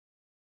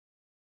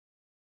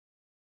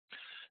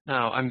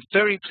Now, I'm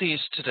very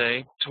pleased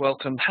today to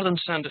welcome Helen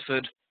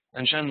Sandiford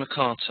and Jeanne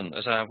McCarten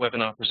as our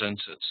webinar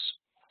presenters.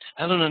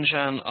 Helen and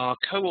Jeanne are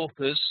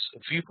co-authors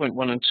of Viewpoint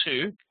 1 and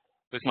 2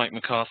 with Mike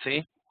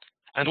McCarthy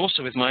and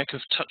also with Mike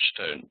of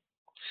Touchstone.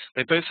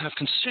 They both have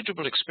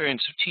considerable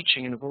experience of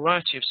teaching in a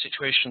variety of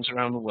situations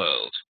around the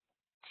world.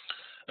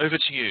 Over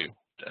to you,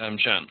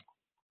 Jeanne.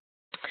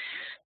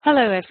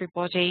 Hello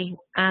everybody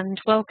and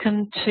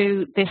welcome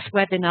to this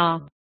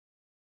webinar.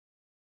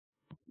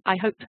 I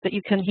hope that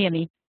you can hear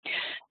me.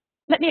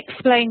 Let me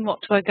explain what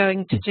we're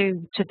going to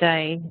do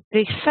today.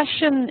 The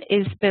session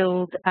is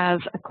billed as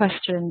a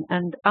question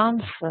and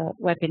answer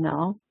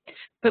webinar,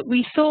 but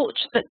we thought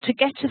that to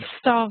get us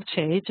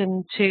started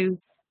and to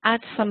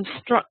add some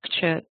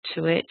structure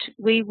to it,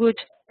 we would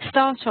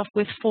start off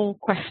with 4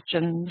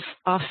 questions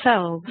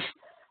ourselves.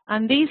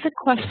 And these are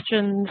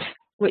questions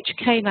which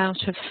came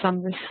out of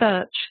some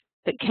research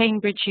that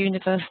Cambridge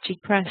University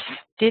Press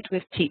did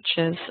with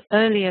teachers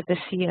earlier this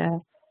year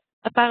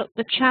about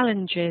the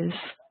challenges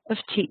of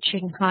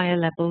teaching higher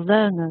level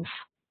learners.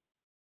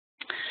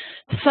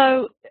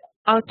 So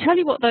I'll tell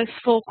you what those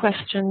 4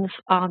 questions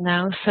are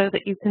now so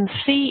that you can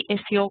see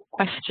if your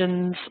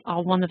questions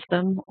are one of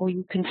them, or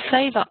you can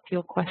save up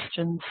your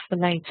questions for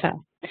later.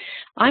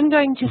 I'm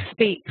going to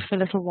speak for a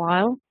little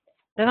while,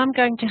 then I'm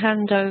going to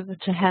hand over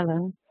to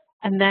Helen,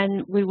 and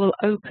then we will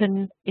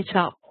open it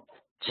up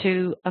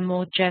to a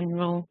more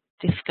general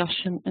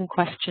discussion and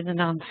question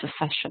and answer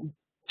session.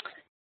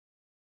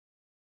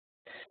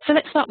 So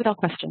let's start with our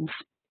questions.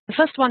 The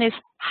first one is,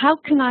 how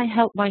can I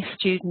help my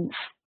students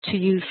to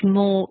use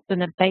more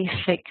than a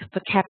basic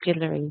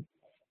vocabulary?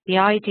 The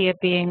idea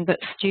being that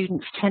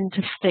students tend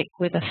to stick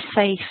with a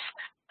safe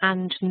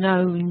and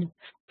known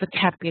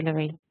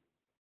vocabulary.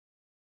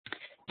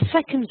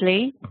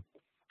 Secondly,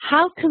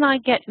 how can I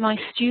get my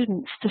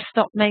students to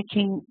stop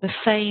making the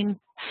same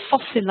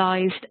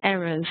fossilized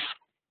errors?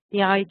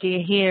 The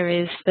idea here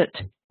is that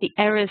the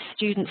errors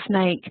students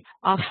make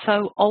are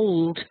so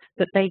old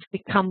that they've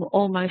become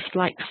almost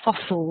like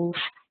fossils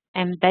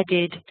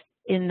embedded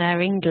in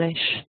their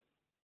English.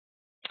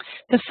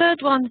 The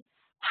third one,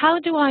 how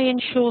do I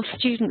ensure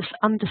students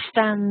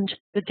understand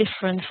the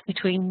difference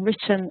between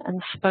written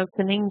and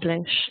spoken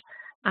English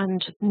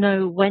and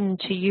know when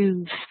to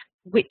use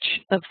which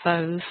of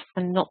those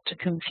and not to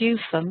confuse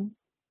them?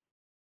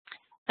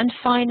 And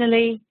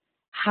finally,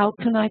 how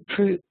can I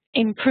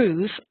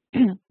improve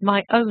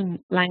my own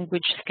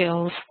language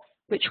skills,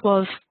 which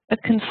was a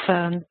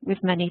concern with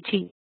many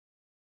teachers.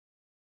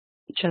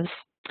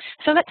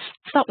 So let's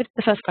start with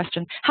the first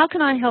question. How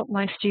can I help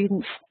my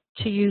students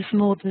to use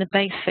more than a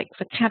basic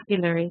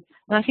vocabulary?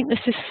 And I think this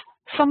is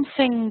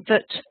something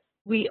that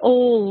we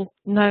all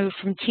know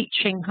from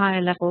teaching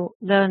higher level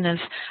learners.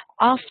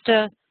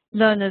 After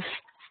learners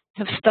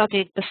have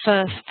studied the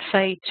first,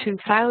 say,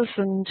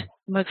 2,000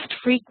 most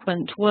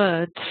frequent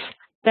words,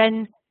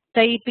 then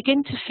they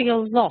begin to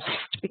feel lost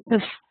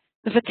because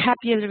the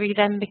vocabulary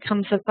then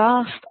becomes a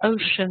vast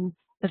ocean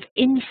of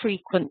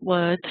infrequent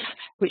words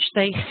which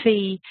they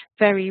see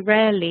very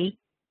rarely,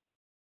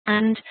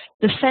 and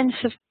the sense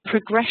of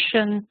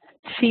progression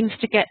seems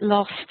to get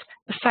lost.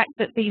 The fact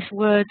that these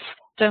words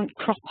don't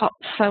crop up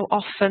so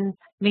often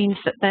means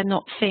that they're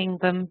not seeing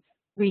them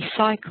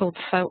recycled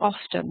so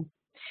often.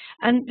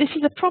 And this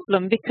is a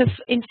problem because,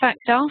 in fact,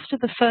 after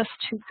the first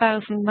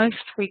 2,000 most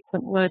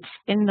frequent words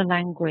in the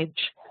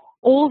language,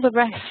 all the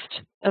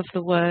rest of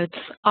the words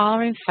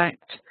are, in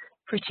fact,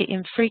 pretty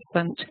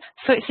infrequent.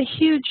 So it's a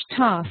huge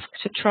task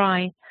to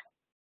try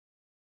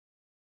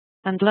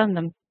and learn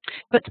them.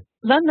 But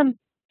learn them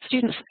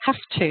students have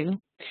to,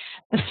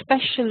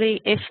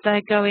 especially if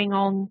they're going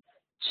on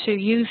to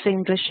use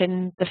English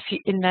in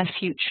their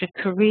future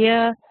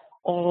career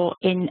or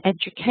in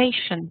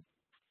education.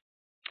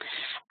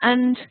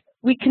 And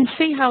we can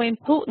see how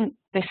important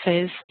this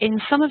is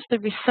in some of the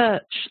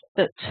research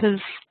that has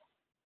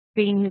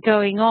been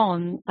going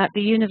on at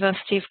the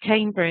University of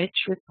Cambridge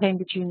with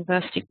Cambridge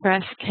University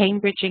Press,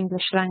 Cambridge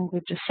English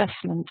Language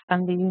Assessment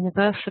and the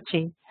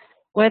university,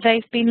 where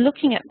they've been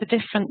looking at the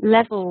different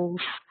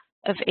levels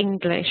of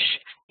English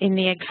in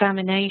the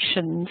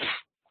examinations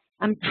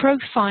and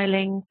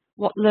profiling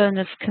what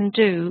learners can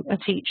do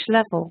at each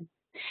level.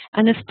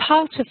 And as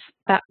part of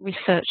that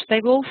research,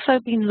 they've also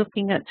been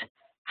looking at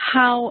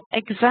how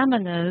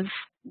examiners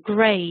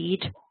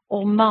grade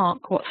or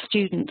mark what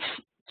students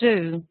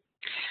do.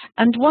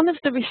 And one of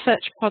the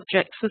research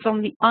projects was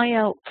on the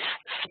IELTS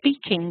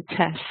speaking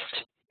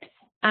test.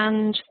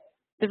 And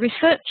the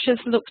researchers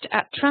looked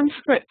at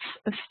transcripts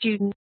of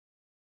students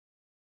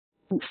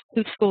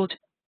who scored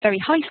very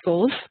high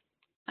scores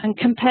and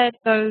compared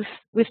those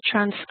with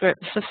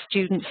transcripts of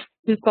students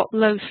who got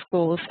low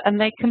scores. And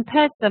they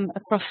compared them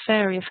across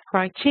various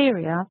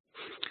criteria,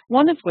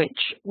 one of which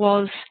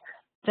was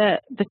the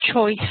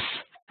choice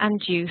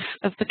and use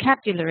of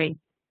vocabulary.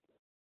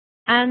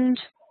 And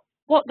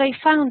what they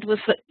found was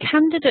that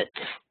candidates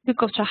who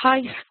got a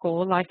high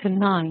score, like a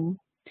 9,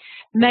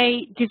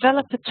 may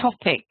develop a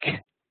topic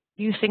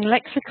using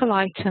lexical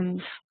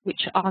items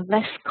which are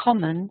less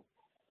common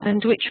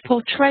and which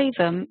portray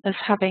them as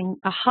having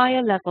a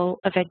higher level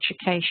of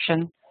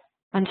education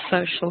and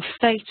social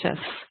status.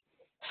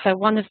 So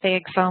one of the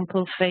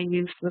examples they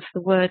used was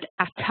the word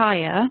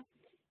attire,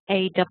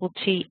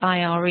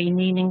 A-T-T-I-R-E,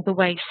 meaning the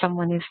way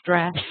someone is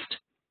dressed.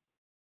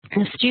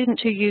 And a student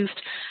who used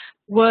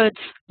words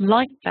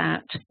like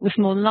that was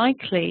more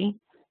likely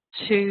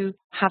to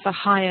have a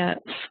higher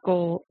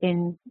score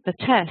in the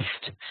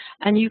test.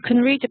 And you can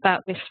read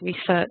about this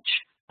research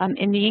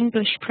in the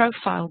English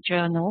Profile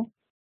Journal,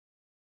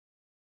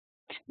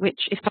 which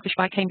is published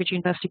by Cambridge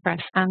University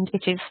Press, and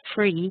it is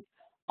free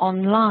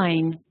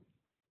online.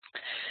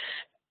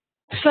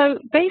 So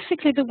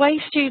basically, the way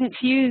students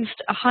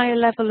used a higher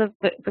level of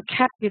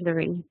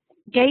vocabulary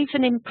gave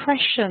an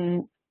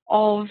impression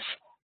of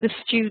the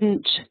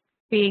student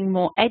being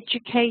more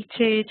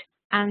educated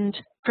and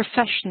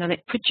professional.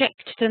 It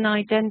projected an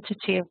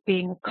identity of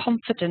being a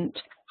confident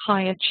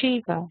high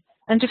achiever.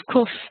 And of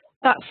course,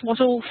 that's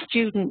what all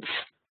students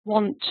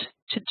want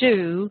to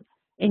do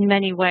in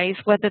many ways,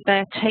 whether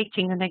they're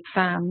taking an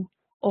exam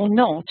or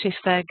not, if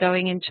they're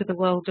going into the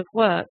world of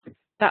work.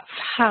 That's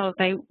how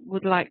they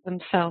would like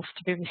themselves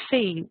to be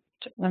received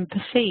and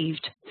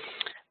perceived.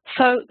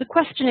 So the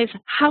question is,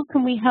 how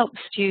can we help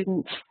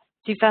students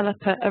develop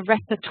a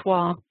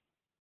repertoire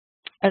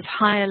of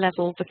higher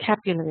level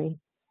vocabulary?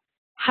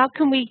 How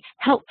can we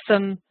help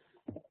them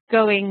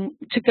go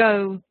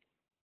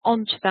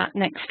on to that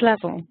next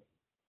level?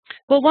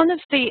 Well, one of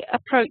the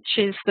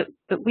approaches that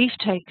we've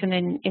taken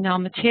in our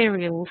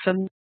materials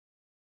and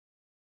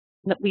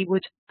that we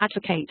would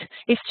advocate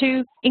is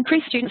to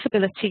increase students'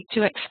 ability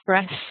to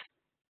express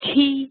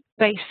key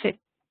basic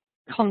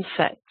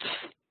concepts.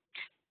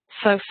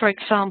 So, for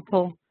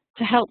example,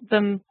 to help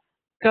them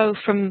go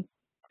from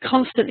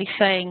constantly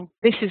saying,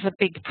 this is a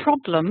big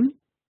problem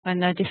when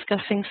they're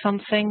discussing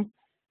something,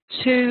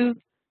 to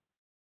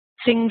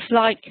saying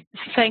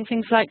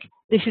things like,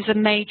 this is a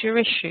major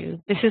issue,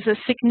 this is a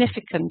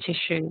significant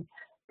issue,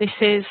 this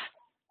is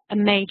a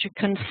major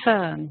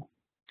concern.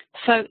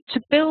 So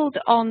to build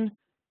on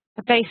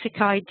a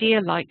basic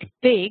idea like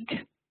big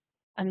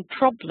and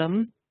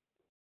problem,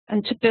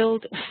 and to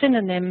build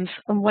synonyms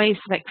and ways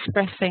of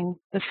expressing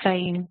the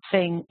same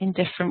thing in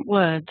different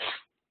words.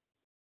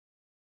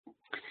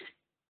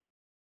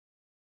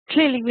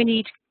 Clearly, we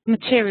need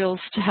materials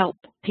to help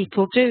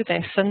people do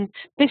this, and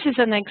this is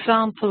an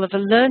example of a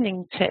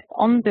learning tip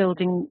on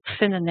building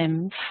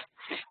synonyms,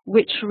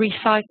 which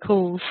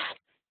recycles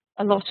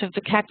a lot of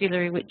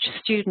vocabulary which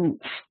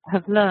students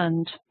have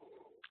learned.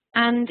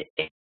 And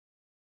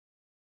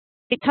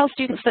it tells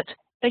students that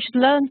they should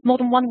learn more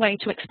than one way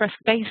to express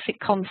basic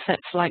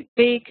concepts like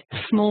big,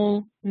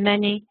 small,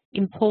 many,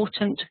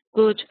 important,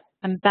 good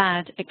and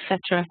bad,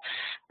 etc.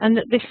 And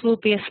that this will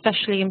be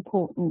especially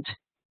important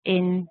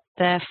in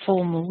their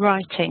formal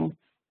writing.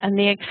 And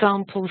the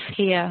examples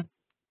here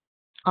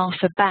are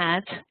for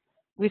bad,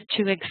 with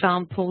two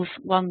examples,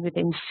 one with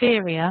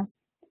inferior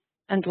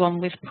and one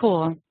with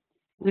poor.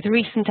 With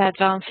recent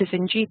advances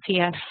in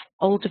GPS,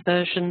 older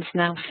versions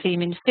now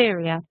seem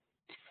inferior.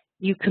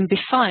 You can be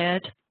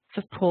fired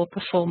for poor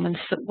performance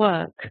at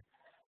work.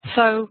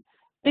 So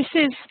this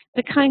is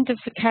the kind of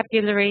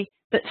vocabulary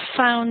that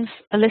sounds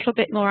a little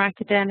bit more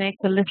academic,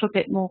 a little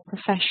bit more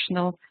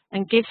professional,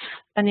 and gives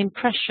an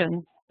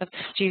impression of the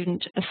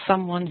student as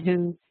someone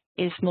who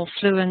is more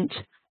fluent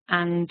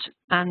and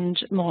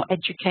more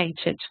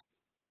educated.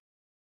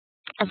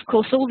 Of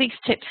course, all these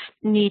tips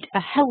need a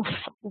health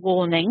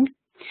warning.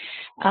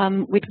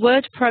 With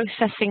word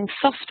processing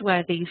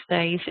software these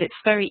days, it's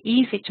very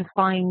easy to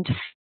find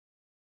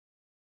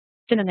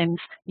synonyms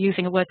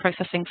using a word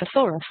processing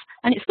thesaurus.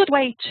 And it's a good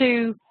way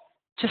to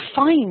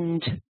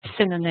find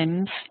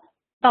synonyms,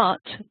 but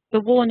the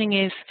warning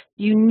is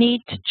you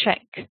need to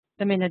check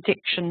them in a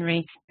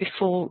dictionary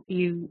before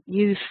you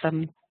use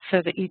them,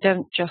 so that you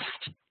don't just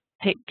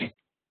pick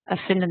a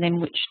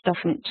synonym which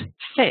doesn't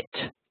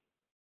fit.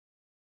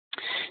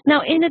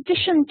 Now, in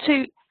addition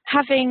to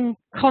having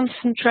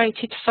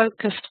concentrated,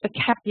 focused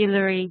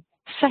vocabulary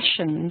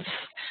sessions,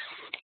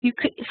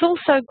 it's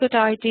also a good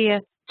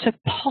idea to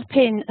pop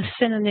in a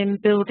synonym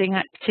building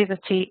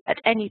activity at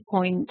any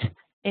point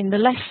in the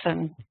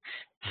lesson.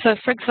 So,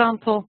 for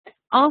example,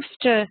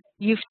 after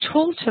you've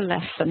taught a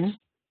lesson,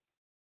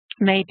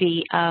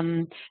 maybe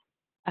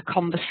a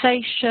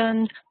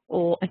conversation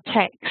or a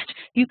text,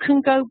 you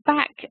can go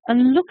back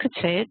and look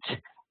at it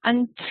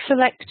and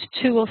select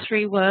 2 or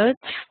 3 words,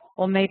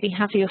 or maybe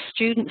have your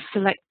students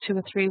select 2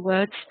 or 3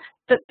 words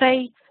that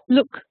they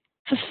look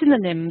for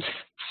synonyms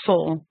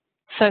for.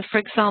 So, for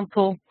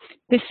example,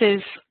 this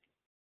is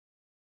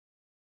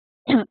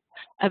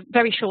a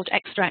very short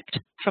extract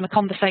from a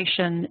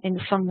conversation in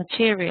some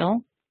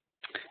material,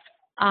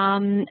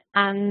 and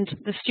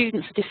the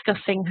students are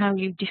discussing how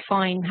you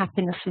define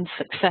happiness and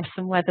success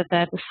and whether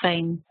they're the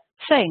same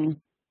thing.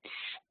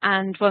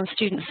 And one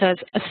student says,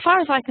 as far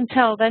as I can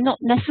tell, they're not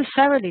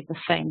necessarily the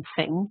same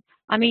thing.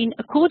 I mean,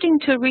 according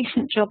to a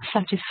recent job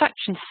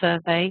satisfaction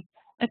survey,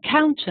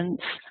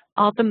 accountants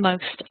are the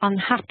most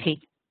unhappy.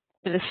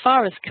 But as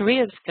far as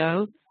careers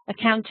go,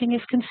 accounting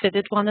is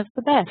considered one of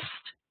the best.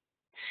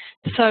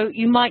 So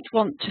you might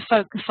want to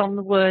focus on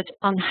the word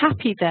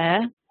unhappy there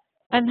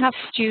and have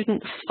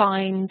students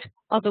find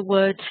other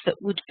words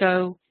that would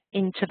go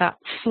into that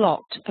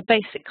slot. A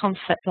basic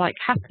concept like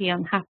happy,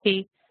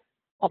 unhappy.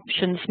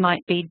 Options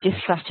might be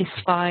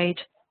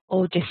dissatisfied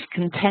or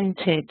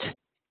discontented,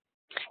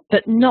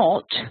 but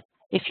not,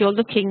 if you're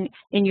looking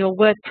in your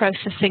word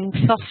processing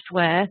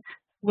software,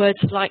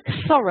 words like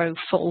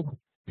sorrowful.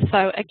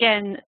 So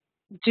again,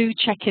 do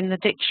check in the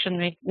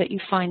dictionary that you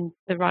find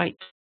the right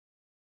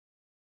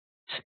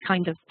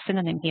kind of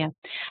synonym here.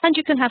 And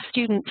you can have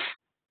students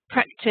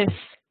practice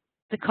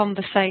the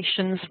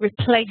conversations,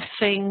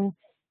 replacing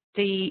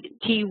the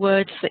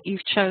keywords that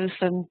you've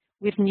chosen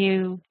with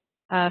new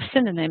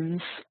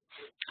synonyms.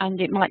 And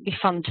it might be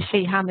fun to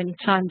see how many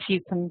times you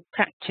can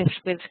practice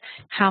with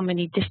how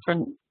many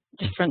different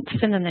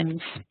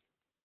synonyms.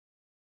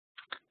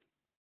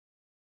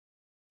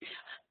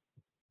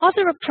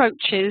 Other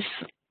approaches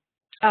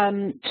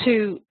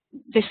to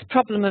this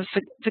problem of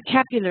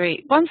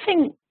vocabulary. One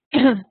thing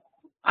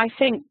I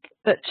think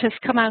that has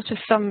come out of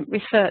some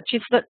research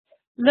is that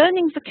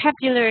learning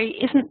vocabulary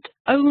isn't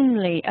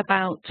only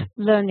about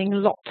learning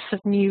lots of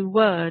new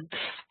words,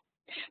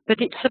 but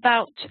it's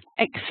about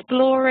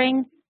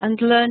exploring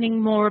and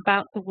learning more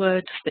about the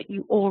words that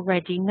you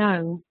already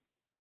know.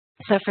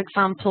 So, for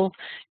example,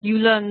 you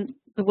learn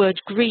the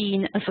word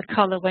green as a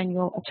colour when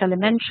you're at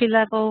elementary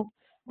level,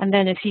 and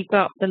then as you go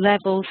up the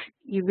levels,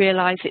 you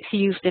realise it's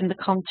used in the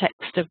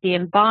context of the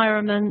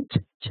environment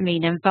to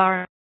mean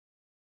environmentally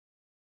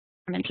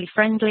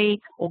friendly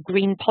or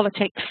green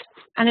politics.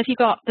 And as you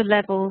go up the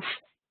levels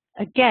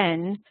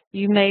again,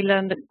 you may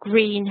learn that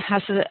green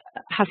has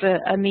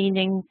a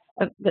meaning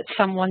that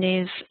someone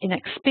is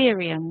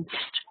inexperienced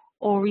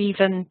or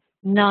even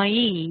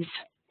naive.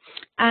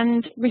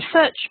 And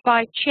research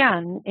by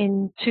Jeanne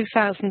in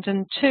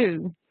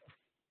 2002,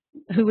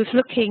 who was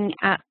looking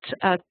at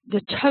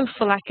the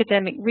TOEFL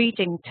academic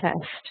reading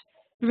test,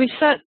 the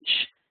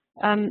research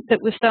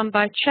that was done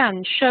by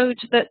Jeanne showed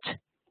that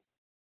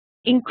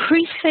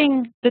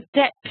increasing the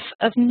depth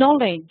of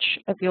knowledge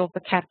of your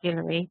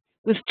vocabulary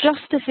was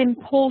just as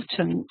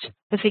important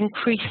as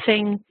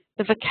increasing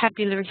the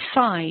vocabulary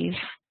size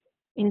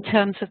in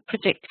terms of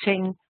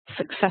predicting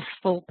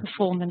successful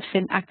performance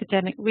in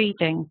academic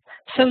reading.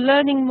 So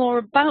learning more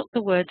about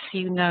the words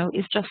you know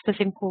is just as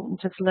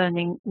important as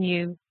learning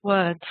new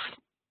words.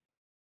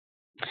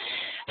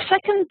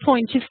 Second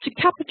point is to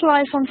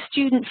capitalise on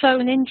students'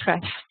 own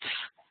interests.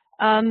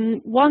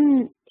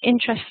 One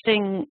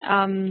interesting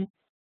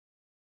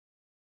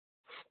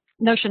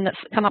notion that's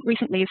come up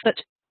recently is that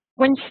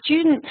when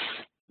students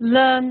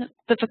learn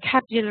the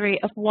vocabulary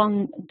of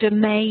one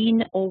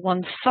domain or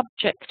one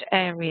subject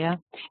area,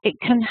 it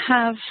can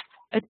have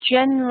a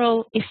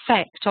general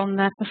effect on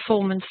their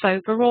performance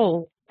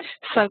overall.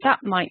 So that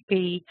might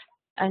be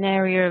an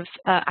area of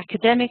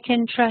academic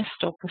interest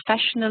or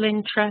professional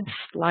interest,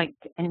 like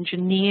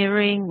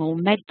engineering or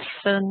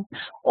medicine,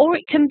 or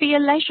it can be a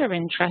leisure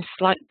interest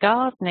like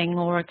gardening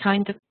or a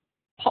kind of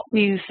pop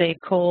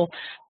music or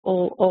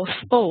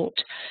sport.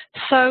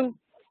 So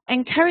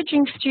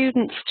encouraging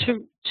students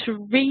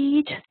to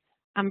read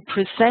and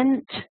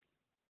present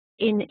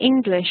in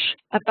English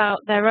about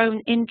their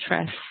own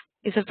interests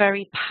is a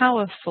very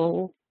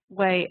powerful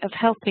way of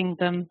helping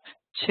them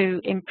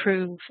to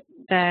improve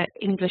their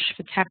English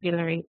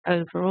vocabulary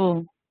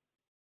overall.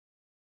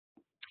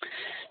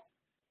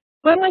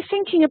 When we're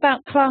thinking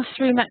about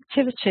classroom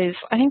activities,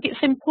 I think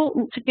it's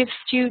important to give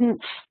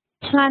students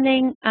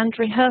planning and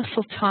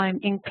rehearsal time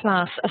in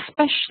class,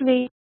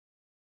 especially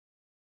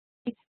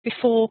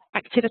before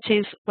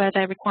activities where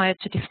they're required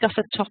to discuss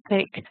a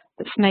topic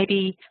that's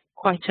maybe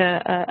quite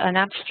an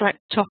abstract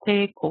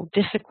topic or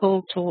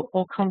difficult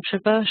or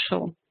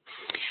controversial.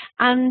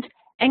 And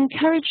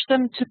encourage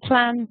them to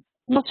plan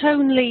not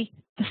only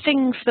the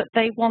things that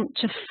they want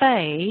to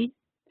say,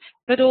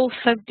 but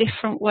also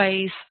different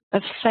ways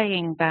of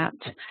saying that,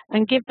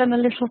 and give them a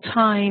little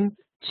time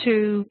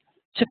to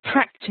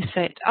practice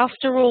it.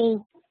 After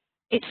all,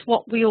 it's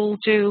what we all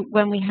do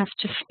when we have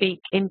to speak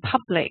in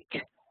public.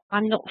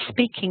 I'm not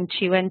speaking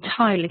to you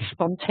entirely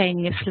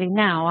spontaneously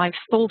now. I've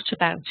thought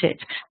about it.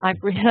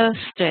 I've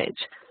rehearsed it.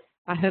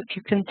 I hope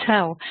you can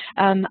tell.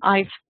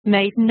 I've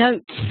made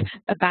notes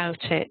about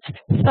it.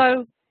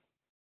 So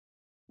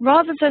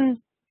rather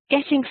than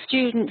getting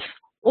students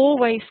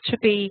always to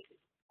be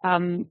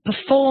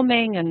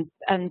performing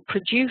and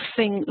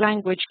producing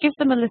language, give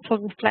them a little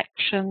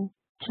reflection,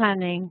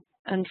 planning,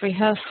 and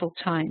rehearsal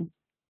time.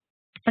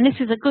 And this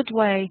is a good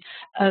way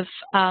of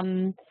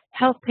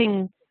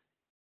helping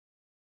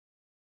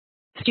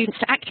students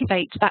to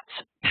activate that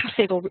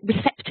passive or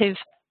receptive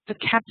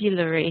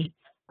vocabulary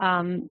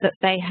that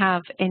they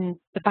have in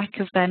the back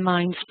of their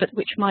minds, but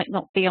which might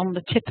not be on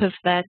the tip of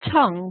their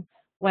tongue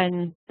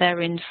when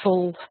they're in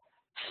full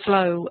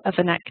flow of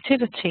an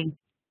activity.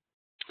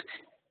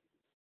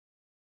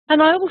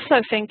 And I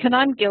also think, and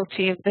I'm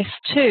guilty of this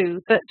too,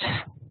 that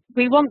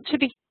we want to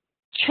be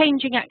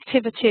changing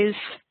activities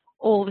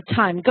all the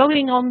time,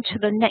 going on to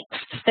the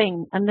next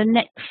thing and the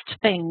next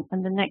thing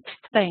and the next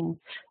thing.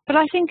 But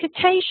I think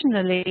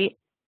occasionally,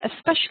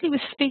 especially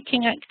with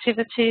speaking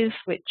activities,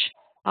 which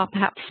are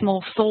perhaps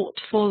more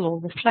thoughtful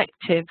or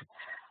reflective,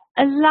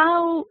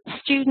 allow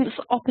students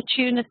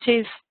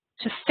opportunities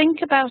to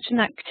think about an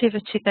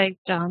activity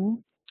they've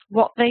done,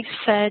 what they've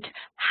said,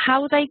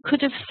 how they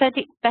could have said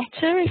it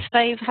better if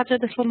they've had a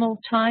little more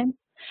time,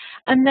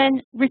 and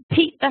then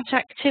repeat that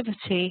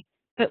activity,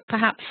 but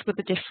perhaps with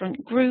a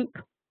different group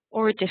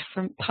or a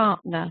different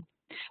partner,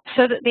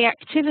 so that the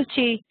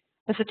activity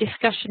as a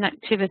discussion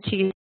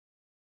activity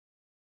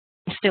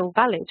is still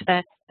valid.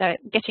 They're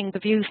getting the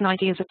views and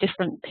ideas of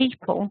different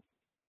people,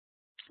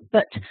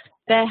 but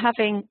they're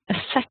having a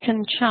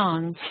second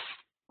chance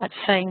at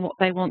saying what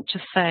they want to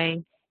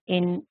say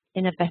in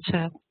a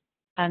better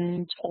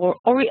and or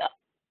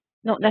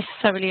not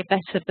necessarily a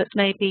better, but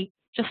maybe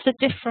just a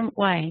different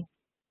way.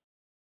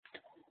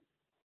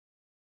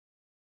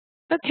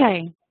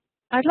 Okay,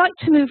 I'd like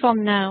to move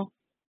on now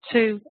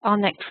to our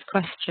next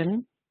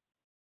question,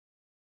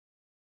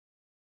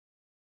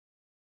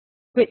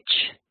 which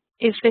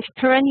is this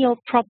perennial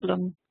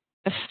problem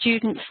of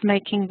students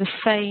making the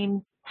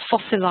same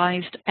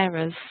fossilized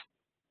errors.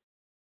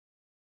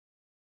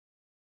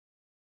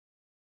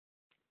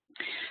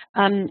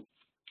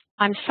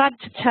 I'm sad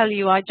to tell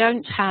you I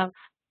don't have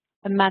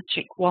a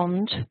magic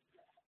wand,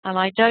 and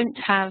I don't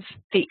have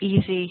the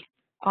easy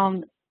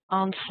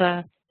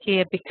answer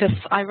here, because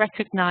I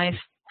recognize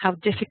how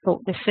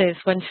difficult this is.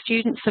 When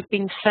students have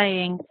been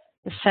saying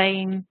the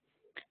same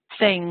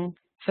thing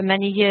for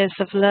many years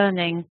of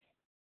learning,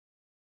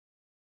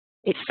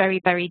 it's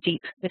very, very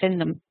deep within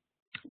them.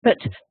 But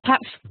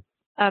perhaps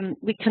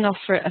we can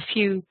offer a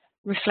few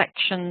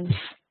reflections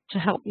to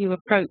help you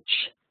approach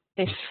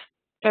this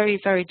very,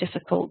 very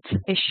difficult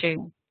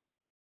issue.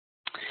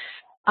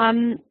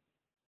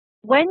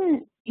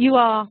 When you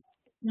are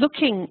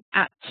looking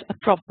at a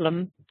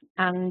problem,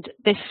 and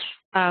this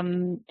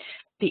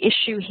the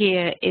issue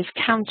here is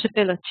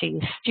countability.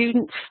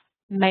 Students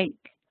make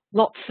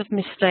lots of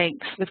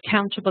mistakes with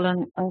countable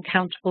and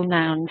uncountable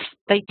nouns.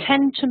 They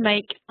tend to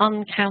make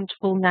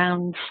uncountable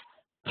nouns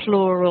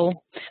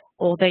plural,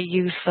 or they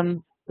use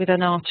them with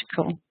an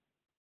article.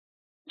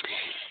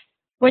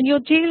 When you're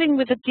dealing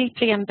with a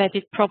deeply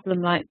embedded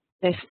problem like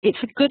this,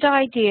 it's a good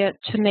idea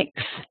to mix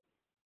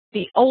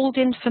the old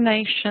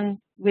information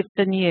with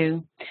the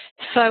new.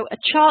 So a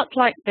chart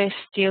like this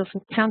deals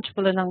with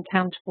countable and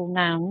uncountable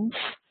nouns,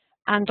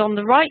 and on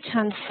the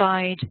right-hand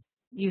side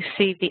you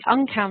see the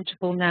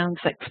uncountable nouns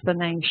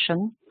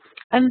explanation,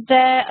 and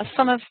there are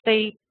some of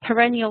the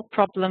perennial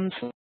problems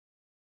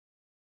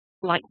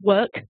like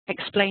work.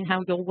 Explain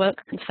how your work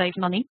can save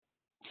money.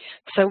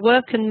 So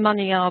work and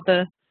money are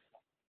the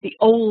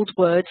old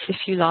words, if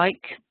you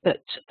like,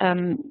 that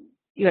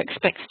you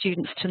expect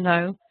students to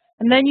know.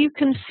 And then you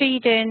can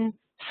feed in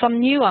some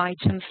new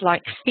items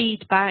like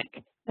feedback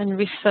and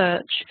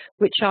research,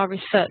 which our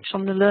research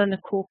on the learner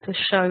corpus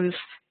shows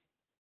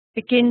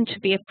begin to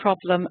be a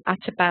problem at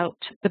about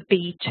the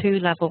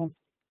B2 level.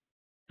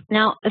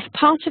 Now, as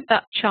part of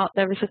that chart,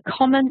 there is a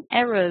common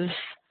errors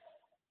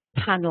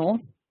panel,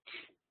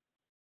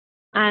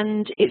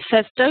 and it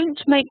says don't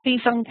make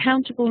these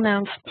uncountable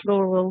nouns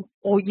plural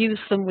or use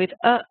them with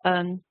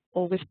an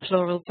or with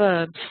plural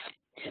verbs.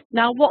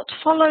 Now, what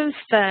follows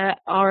there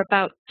are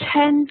about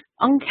 10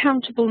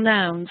 uncountable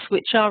nouns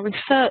which our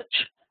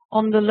research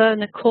on the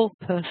learner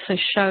corpus has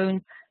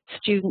shown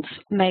students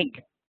make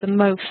the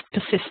most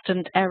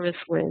persistent errors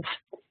with.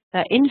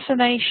 They're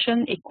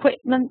information,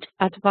 equipment,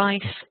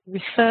 advice,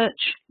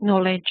 research,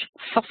 knowledge,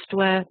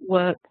 software,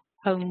 work,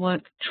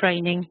 homework,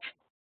 training,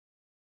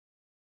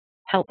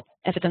 help,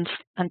 evidence,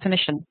 and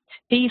permission.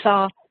 These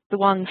are the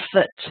ones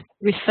that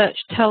research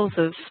tells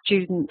us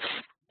students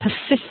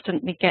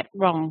persistently get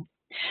wrong.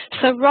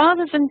 So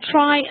rather than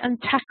try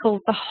and tackle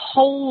the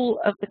whole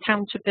of the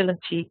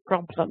countability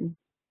problem,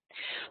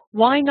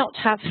 why not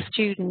have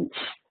students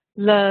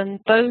learn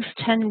those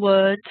 10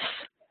 words,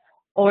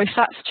 or if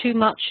that's too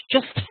much,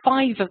 just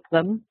 5 of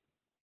them,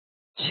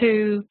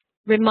 to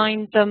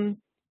remind them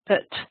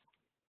that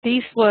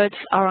these words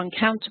are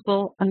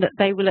uncountable and that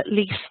they will at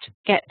least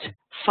get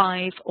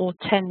 5 or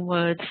 10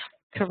 words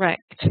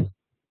correct.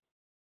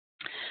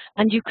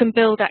 And you can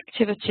build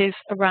activities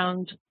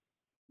around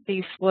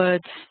these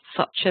words,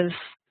 such as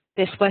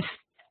this, where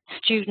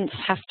students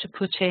have to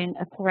put in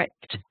a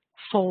correct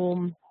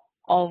form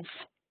of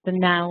the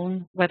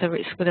noun, whether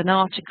it's with an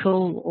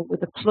article or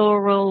with a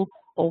plural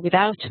or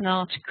without an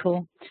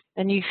article.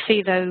 And you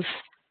see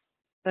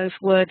those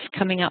words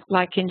coming up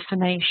like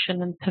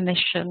information and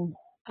permission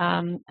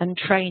and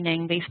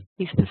training,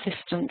 these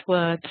persistent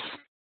words.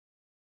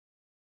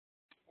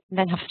 And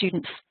then have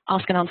students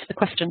ask and answer the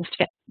questions to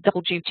get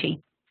double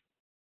duty.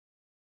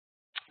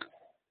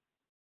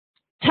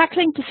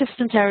 Tackling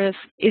persistent errors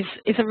is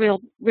a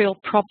real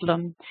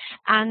problem,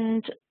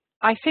 and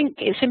I think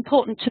it's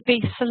important to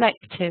be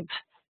selective.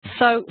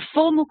 So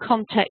formal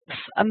contexts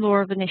are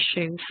more of an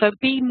issue. So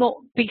be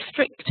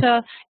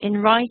stricter in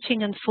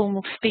writing and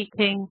formal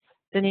speaking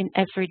than in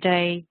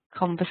everyday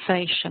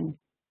conversation.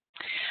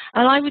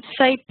 And I would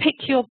say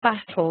pick your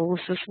battles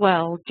as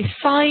well.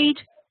 Decide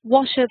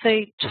what are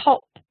the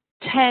top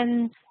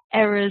 10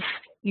 errors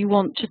you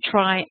want to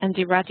try and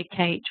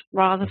eradicate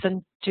rather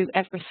than do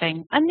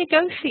everything. And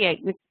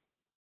negotiate with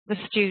the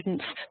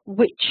students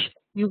which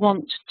you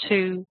want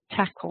to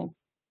tackle.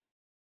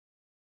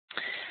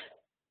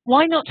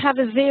 Why not have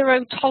a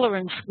zero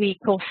tolerance week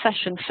or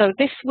session? So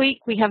this week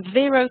we have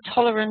zero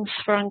tolerance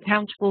for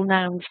uncountable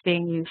nouns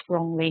being used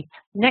wrongly.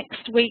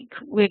 Next week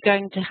we're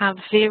going to have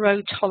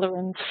zero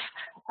tolerance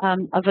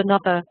of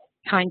another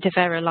kind of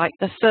error, like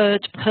the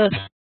third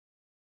person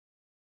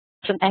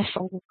S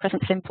on the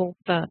present simple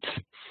verbs,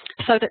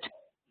 so that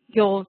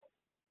your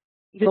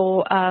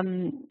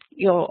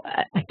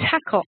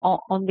attack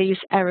on these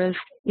errors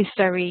is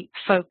very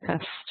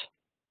focused.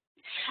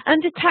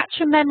 And attach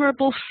a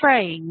memorable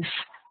phrase.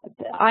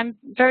 I'm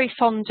very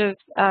fond of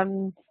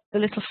the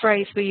little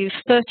phrase we use,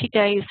 30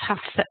 days,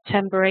 half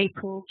September,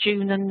 April,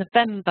 June and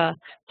November,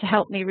 to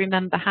help me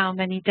remember how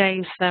many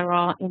days there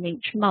are in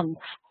each month.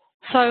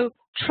 So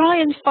try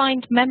and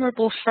find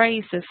memorable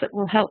phrases that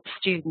will help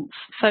students.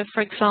 So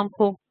for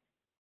example,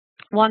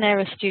 one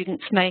error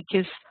students make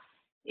is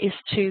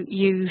to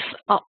use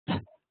up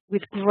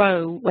with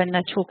grow when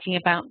they're talking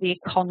about the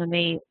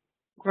economy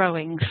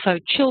growing. So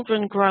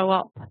children grow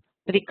up,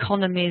 but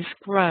economies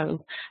grow.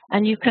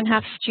 And you can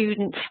have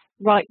students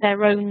write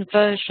their own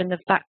version of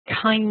that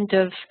kind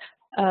of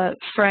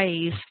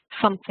phrase,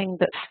 something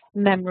that's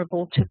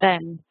memorable to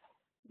them.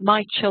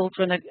 My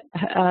children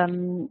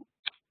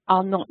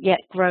are not yet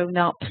grown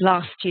up.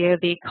 Last year,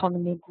 the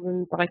economy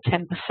grew by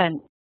 10%,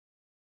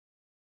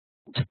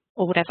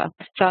 or whatever.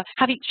 So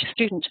have each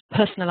student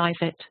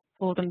personalize it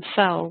for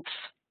themselves.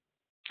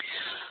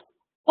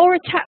 Or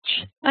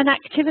attach an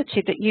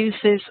activity that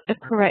uses a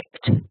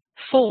correct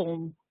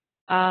form.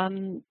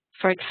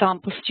 For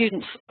example,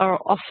 students are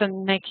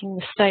often making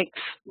mistakes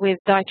with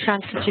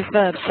ditransitive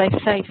verbs. They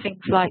say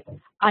things like,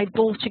 I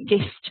bought a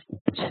gift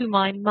to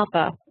my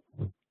mother.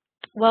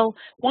 Well,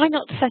 why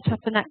not set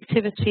up an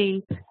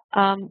activity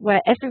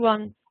where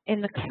everyone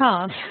in the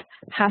class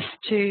has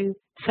to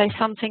say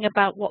something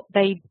about what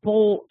they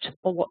bought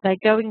or what they're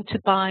going to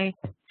buy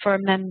for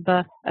a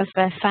member of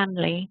their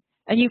family.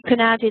 And you can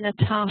add in a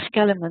task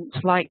element,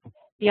 like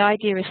the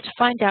idea is to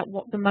find out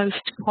what the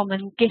most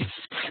common gifts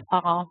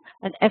are,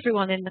 and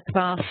everyone in the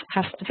class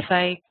has to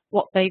say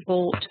what they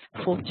bought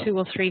for 2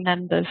 or 3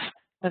 members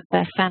of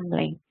their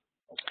family.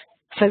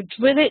 So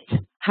drill it,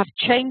 have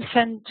chain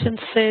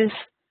sentences,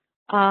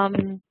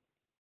 constant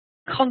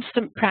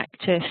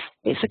practice.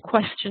 It's a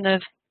question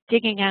of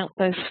digging out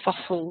those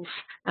fossils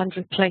and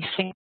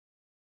replacing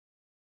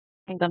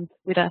them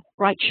with a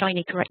bright,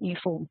 shiny, correct new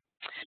form.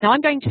 Now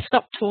I'm going to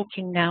stop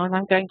talking now and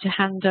I'm going to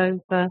hand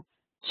over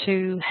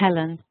to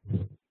Helen.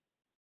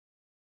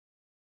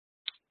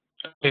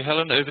 Okay,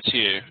 Helen, over to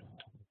you.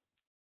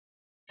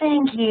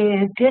 Thank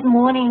you. Good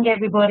morning,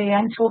 everybody.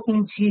 I'm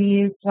talking to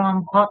you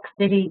from Park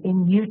City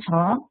in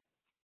Utah.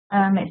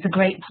 It's a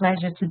great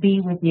pleasure to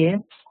be with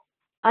you.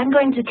 I'm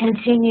going to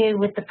continue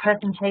with the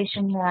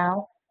presentation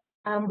now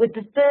with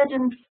the 3rd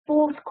and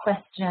 4th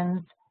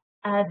questions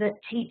that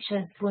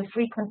teachers were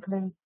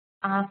frequently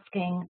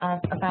asking us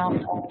about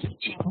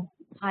teaching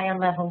higher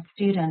level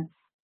students.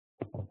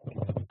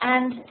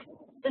 And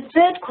the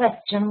 3rd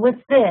question was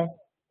this: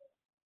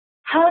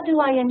 how do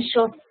I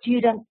ensure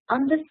students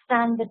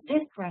understand the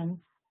difference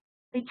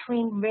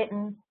between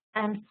written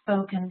and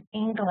spoken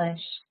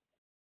English?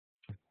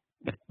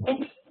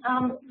 It's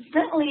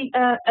certainly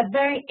a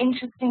very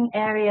interesting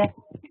area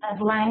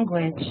of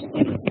language.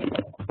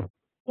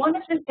 One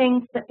of the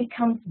things that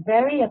becomes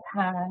very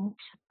apparent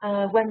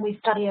when we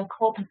study a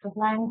corpus of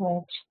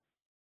language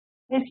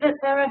is that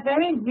there are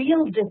very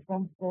real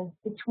differences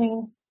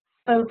between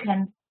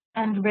spoken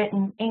and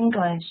written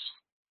English.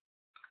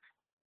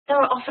 There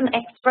are often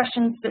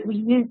expressions that we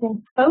use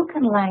in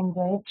spoken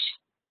language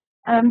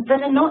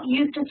that are not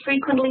used as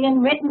frequently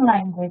in written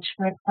language,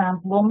 for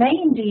example, or may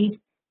indeed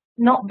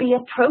not be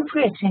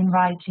appropriate in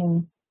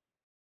writing.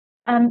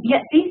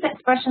 Yet these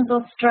expressions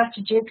or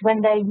strategies,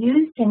 when they're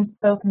used in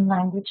spoken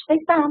language, they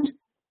sound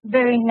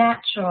very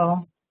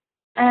natural.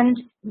 And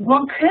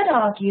one could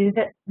argue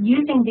that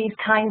using these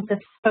kinds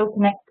of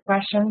spoken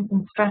expressions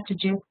and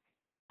strategies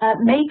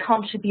may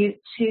contribute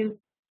to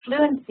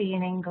fluency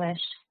in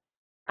English.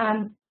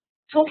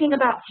 Talking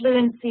about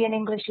fluency in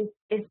English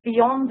is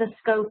beyond the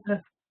scope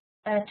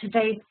of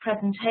today's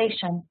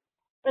presentation.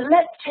 But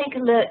let's take a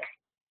look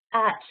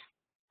at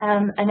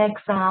an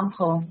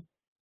example.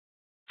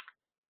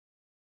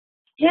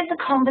 Here's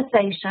a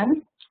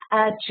conversation.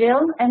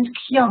 Jill and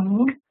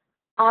Kyung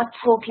are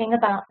talking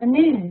about the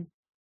news.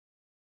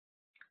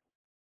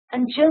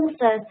 And Jill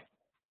says,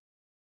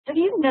 have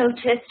you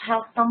noticed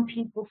how some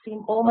people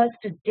seem almost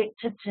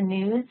addicted to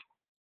news?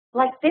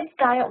 Like this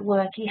guy at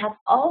work, he has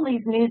all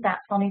these news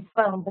apps on his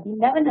phone, but he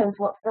never knows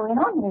what's going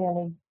on,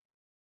 really.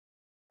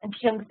 And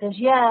Kyung says,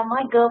 yeah,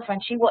 my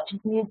girlfriend, she watches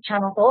news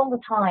channels all the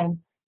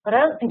time, but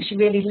I don't think she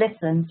really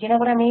listens. You know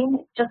what I mean?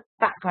 It's just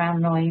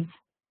background noise.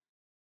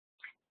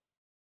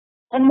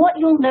 And what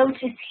you'll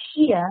notice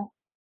here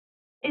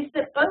is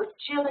that both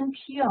Jill and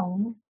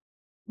Kyung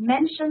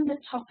mention the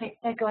topic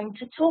they're going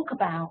to talk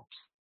about.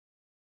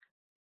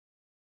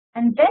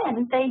 And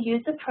then they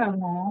use a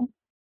pronoun,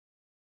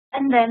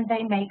 and then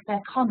they make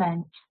their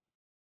comment.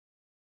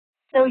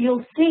 So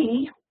you'll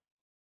see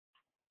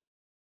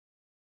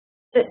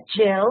that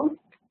Jill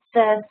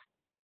says,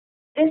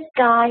 "This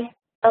guy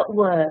at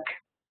work."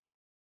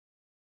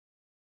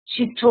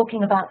 She's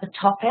talking about the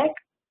topic,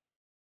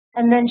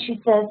 and then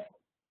she says,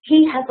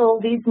 "He has all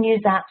these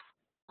news apps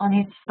on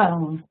his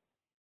phone."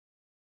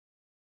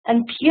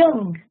 And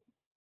Kyung,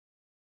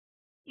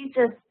 he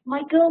says,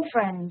 "My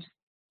girlfriend."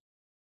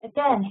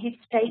 Again, he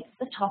states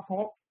the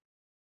topic,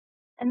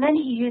 and then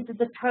he uses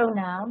a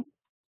pronoun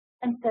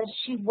and says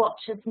she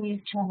watches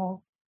news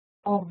channels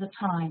all the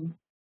time.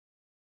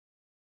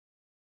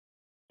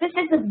 This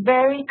is a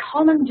very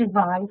common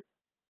device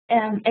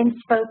in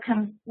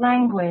spoken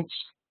language,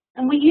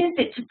 and we use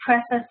it to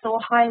preface or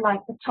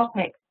highlight the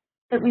topic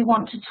that we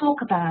want to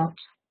talk about.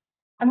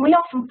 And we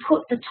often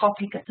put the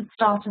topic at the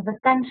start of a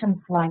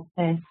sentence like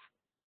this.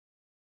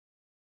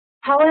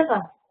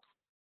 However,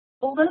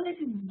 although this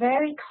is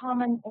very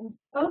common in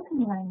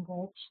spoken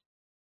language,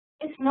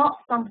 it's not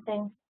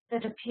something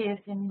that appears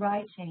in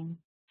writing.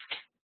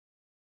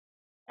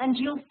 And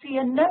you'll see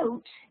a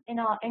note in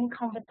our In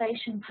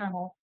Conversation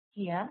panel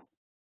here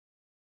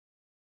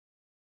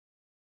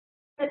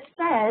that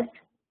says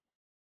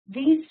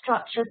these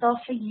structures are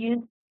for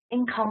use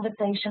in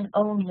conversation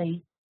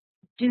only.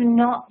 Do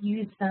not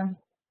use them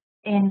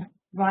in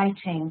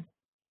writing.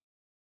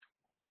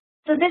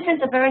 So this is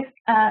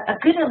a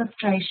good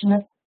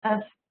illustration of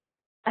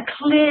a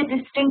clear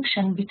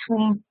distinction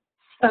between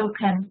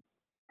spoken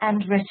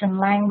and written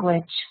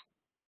language.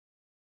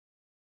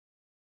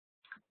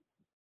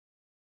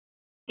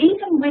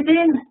 Even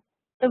within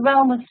the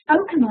realm of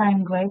spoken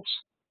language,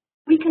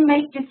 we can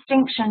make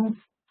distinctions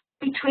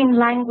between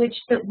language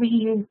that we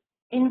use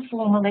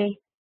informally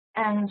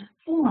and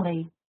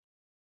formally.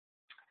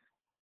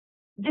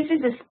 This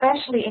is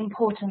especially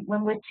important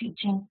when we're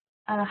teaching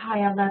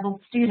higher level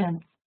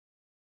students.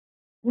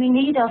 We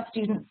need our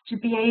students to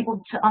be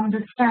able to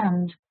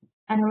understand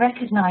and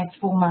recognize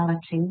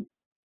formality,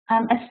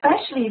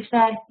 especially if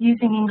they're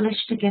using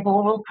English to give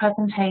oral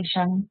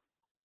presentations,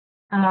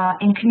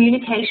 in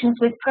communications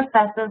with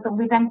professors or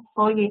with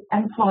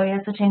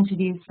employers at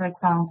interviews, for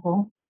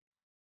example.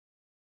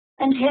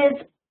 And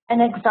here's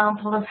an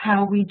example of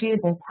how we do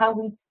this, how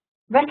we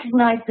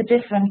recognize the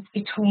difference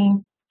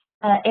between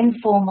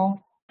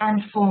informal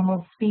and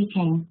formal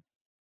speaking.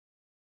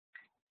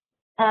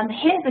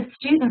 Here the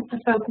students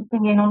are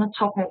focusing in on a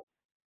topic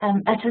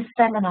at a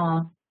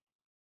seminar.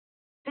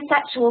 This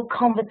actual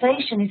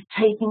conversation is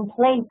taking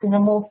place in a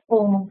more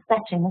formal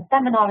setting. A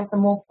seminar is a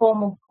more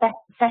formal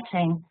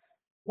setting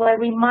where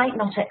we might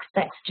not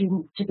expect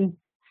students to be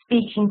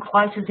speaking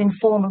quite as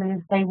informally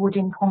as they would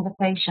in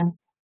conversation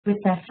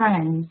with their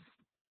friends.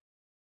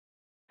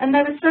 And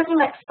there are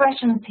several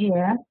expressions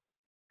here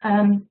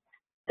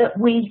that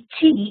we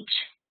teach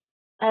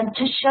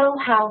to show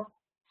how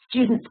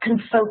students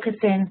can focus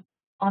in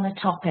on a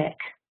topic.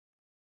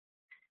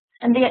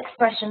 And the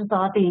expressions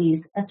are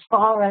these: as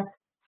far as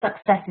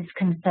success is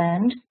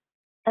concerned,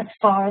 as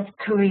far as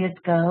careers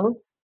go,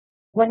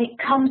 when it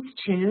comes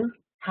to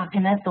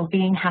happiness or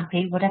being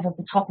happy, whatever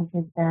the topic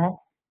is there,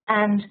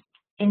 and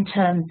in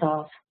terms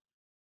of.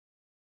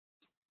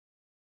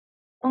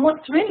 And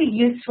what's really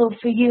useful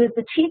for you as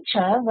a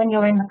teacher when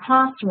you're in the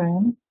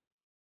classroom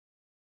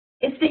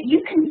is that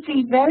you can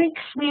see very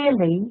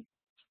clearly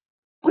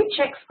which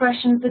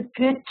expressions are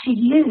good to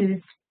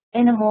use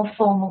in a more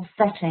formal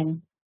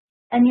setting.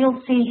 And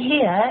you'll see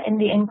here in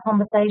the In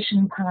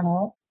Conversation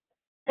panel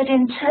that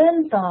in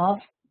terms of,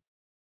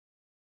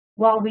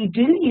 while we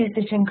do use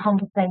it in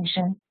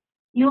conversation,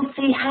 you'll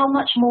see how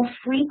much more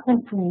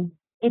frequently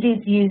it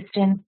is used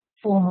in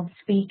formal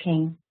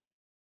speaking.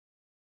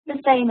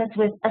 The same as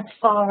with as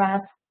far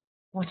as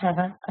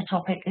whatever a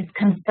topic is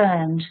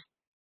concerned.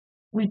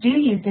 We do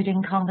use it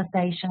in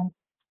conversation,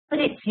 but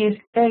it's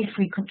used very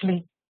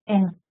frequently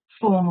in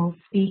formal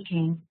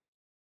speaking.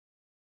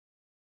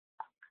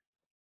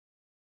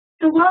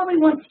 So while we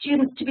want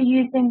students to be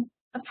using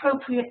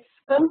appropriate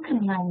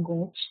spoken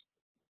language,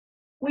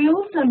 we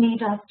also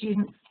need our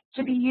students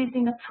to be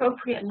using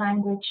appropriate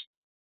language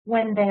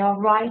when they are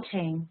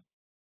writing.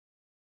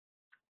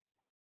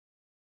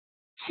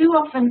 Too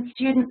often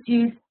students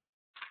use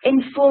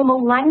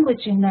informal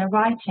language in their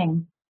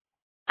writing,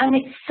 and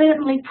it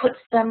certainly puts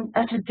them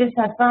at a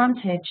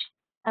disadvantage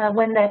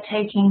when they're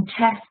taking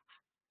tests,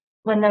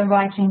 when they're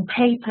writing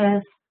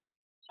papers,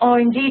 or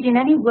indeed in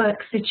any work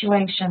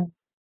situation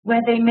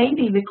where they may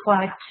be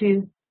required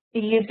to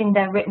be using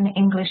their written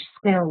English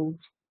skills.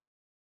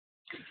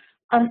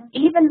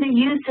 Even the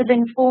use of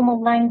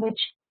informal language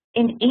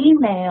in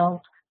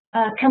email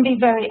can be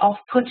very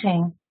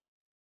off-putting.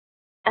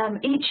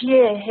 Each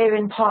year here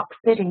in Park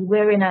City,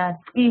 we're in a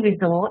ski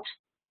resort.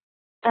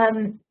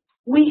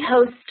 We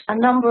host a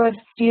number of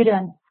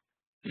students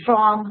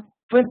from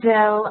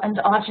Brazil and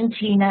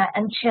Argentina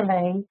and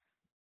Chile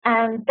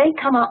and they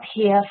come up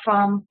here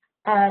from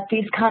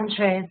these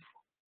countries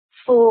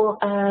for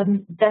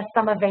their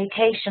summer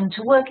vacation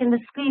to work in the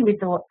ski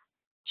resorts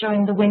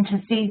during the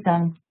winter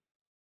season.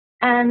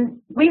 And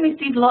we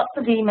receive lots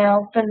of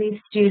emails from these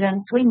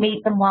students. We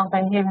meet them while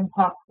they're here in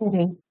Park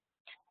City.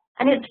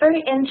 And it's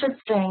very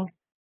interesting.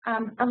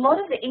 A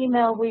lot of the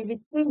email we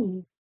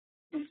receive,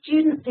 the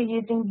students are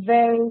using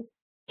very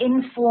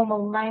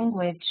informal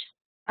language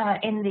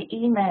in the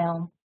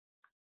email.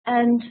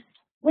 And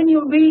when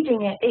you're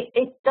reading it,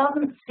 it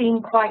doesn't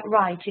seem quite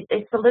right.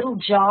 It's a little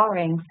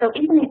jarring. So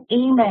even in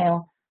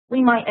email,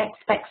 we might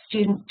expect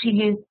students to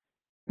use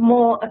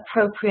more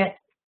appropriate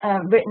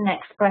written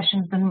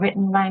expressions and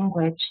written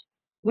language.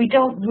 We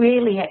don't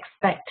really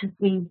expect to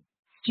see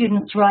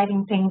students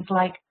writing things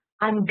like,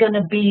 I'm going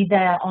to be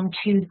there on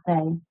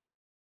Tuesday.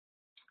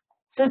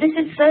 So this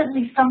is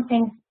certainly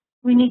something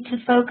we need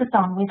to focus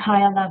on with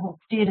higher level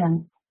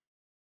students.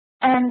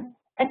 And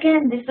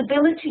again, this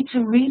ability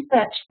to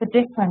research the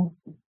difference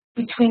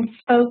between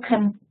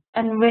spoken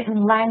and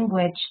written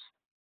language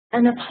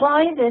and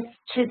apply this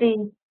to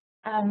the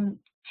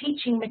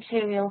teaching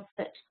materials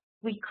that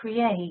we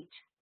create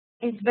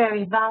is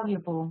very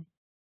valuable.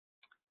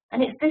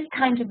 And it's this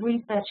kind of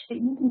research that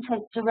you can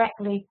take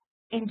directly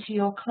into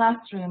your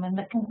classroom and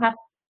that can have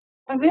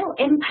a real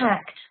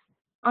impact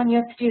on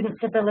your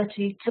students'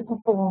 ability to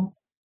perform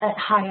at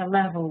higher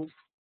levels.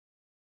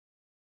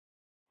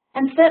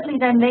 And certainly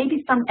there may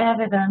be some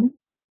evidence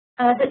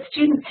that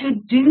students who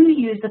do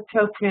use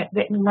appropriate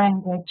written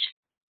language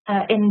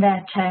in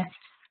their tests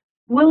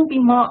will be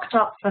marked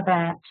up for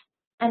that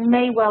and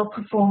may well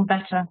perform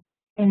better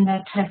in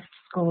their test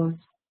scores.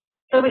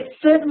 So it's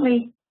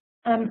certainly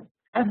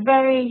a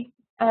very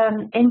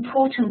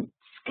important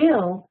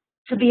skill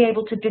to be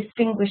able to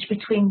distinguish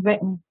between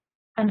written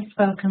and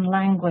spoken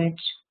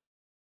language.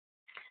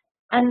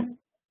 And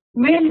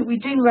really, we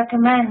do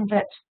recommend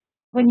that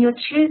when you're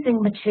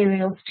choosing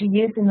materials to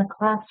use in the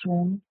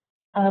classroom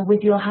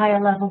with your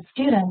higher level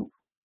students,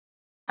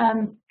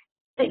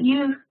 that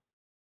you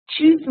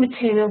choose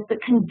materials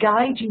that can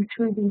guide you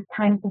through these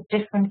kinds of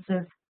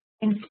differences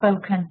in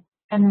spoken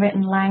and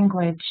written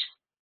language.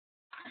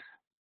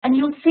 And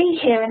you'll see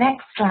here an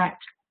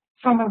extract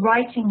from a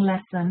writing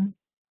lesson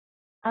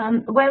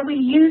where we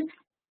use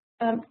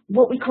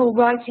what we call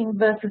writing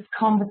versus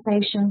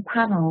conversation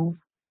panels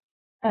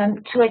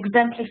to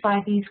exemplify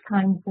these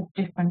kinds of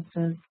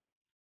differences.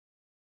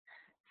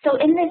 So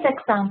in this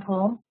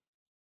example,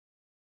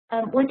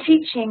 we're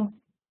teaching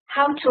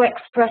how to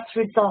express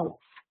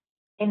results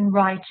in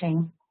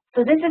writing.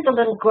 So this is a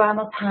little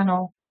grammar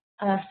panel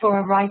for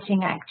a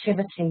writing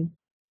activity.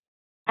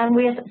 And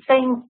we're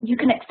saying you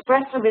can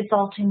express a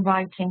result in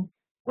writing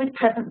with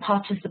present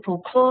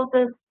participle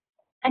clauses,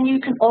 and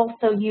you can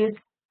also use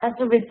as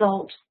a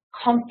result,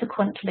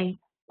 consequently,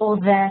 or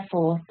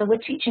therefore. So we're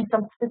teaching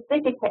some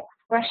specific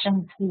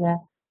expressions here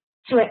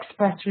to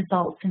express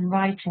results in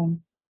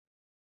writing.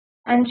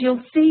 And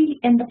you'll see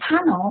in the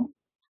panel,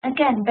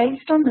 again,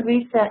 based on the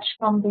research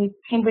from the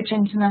Cambridge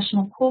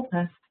International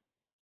Corpus,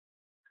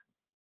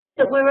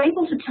 that we're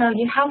able to tell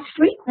you how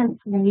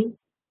frequently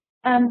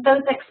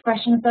those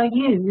expressions are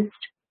used,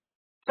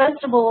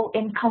 first of all,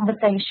 in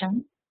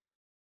conversation,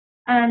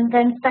 and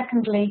then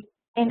secondly,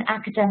 in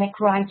academic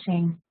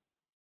writing.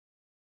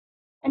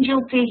 And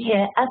you'll see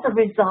here, as a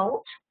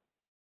result,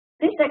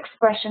 this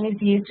expression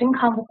is used in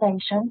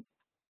conversation,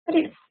 but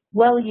it's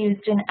well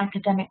used in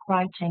academic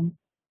writing.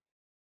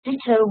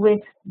 Ditto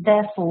with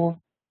therefore.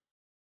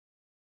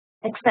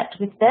 Except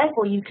with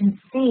therefore, you can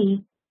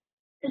see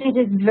that it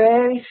is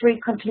very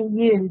frequently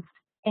used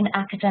in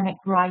academic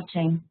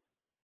writing.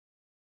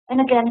 And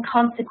again,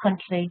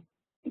 consequently,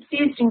 it's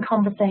used in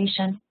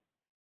conversation.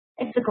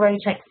 It's a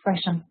great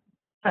expression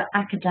for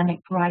academic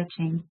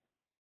writing.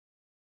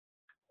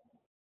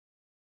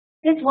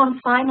 Here's one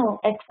final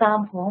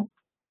example.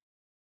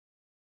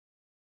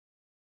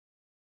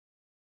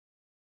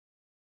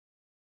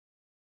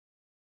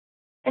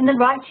 In the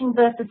writing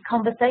versus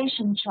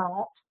conversation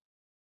chart,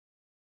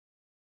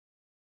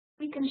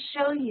 we can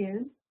show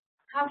you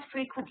how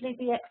frequently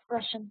the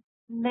expression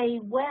may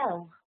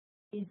well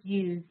is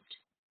used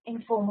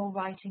in formal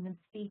writing and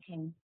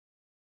speaking.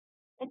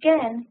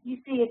 Again, you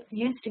see it's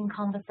used in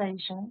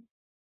conversation.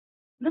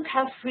 Look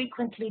how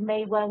frequently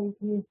may well is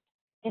used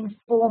in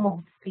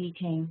formal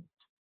speaking.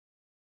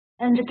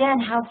 And again,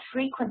 how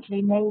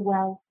frequently may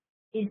well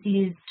is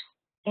used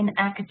in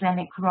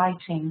academic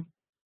writing.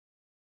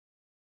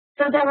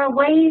 So there are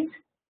ways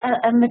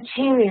and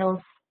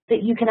materials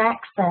that you can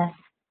access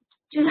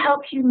to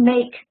help you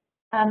make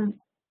and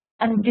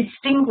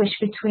distinguish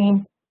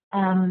between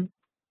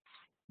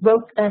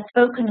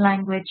spoken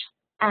language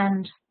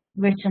and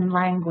written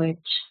language.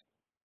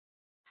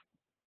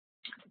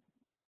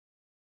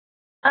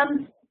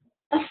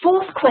 A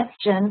fourth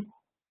question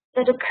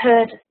that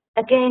occurred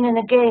again and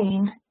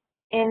again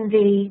in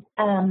the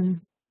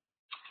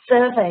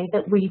survey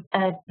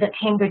that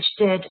Cambridge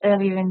did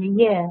earlier in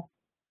the year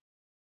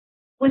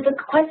was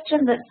a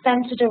question that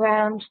centered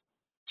around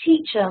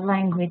teacher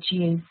language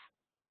use.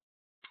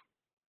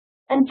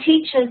 And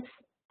teachers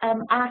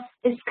ask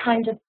this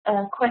kind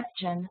of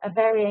question, a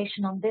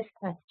variation on this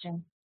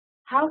question.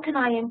 How can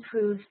I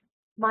improve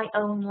my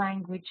own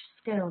language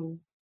skills?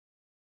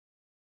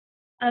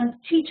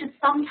 Teachers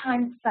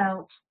sometimes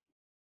felt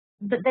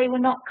that they were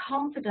not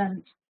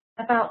confident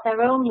about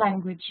their own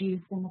language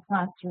use in the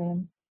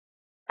classroom,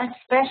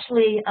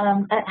 especially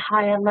at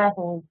higher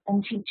levels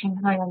and teaching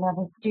higher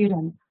level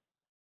students.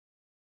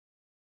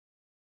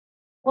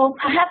 Well,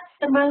 perhaps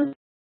the most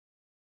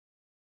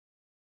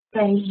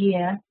say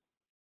here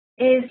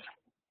is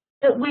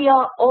that we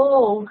are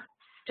all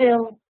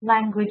still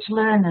language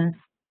learners.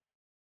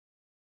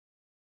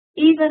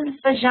 Even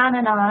for Jeanne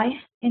and I,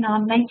 in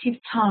our native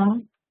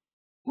tongue,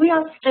 we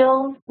are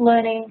still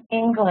learning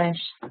English.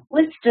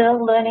 We're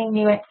still learning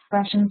new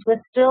expressions.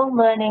 We're still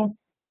learning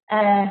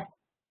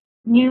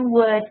new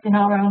words in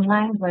our own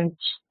language.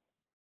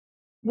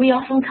 We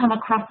often come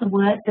across a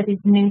word that is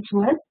new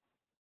to us,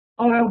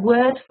 or a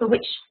word for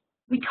which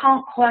we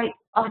can't quite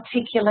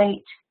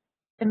articulate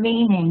the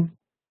meaning.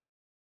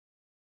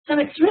 So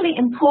it's really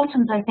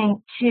important, I think,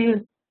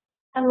 to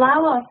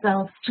allow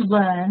ourselves to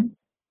learn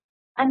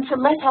and to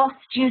let our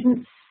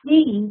students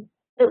see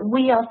that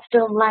we are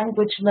still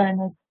language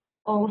learners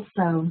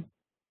also.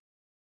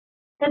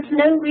 There's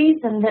no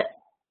reason that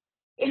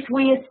if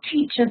we as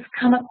teachers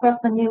come across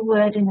a new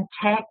word in a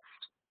text,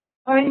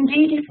 or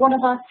indeed if one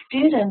of our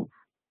students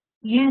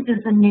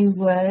uses a new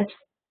word,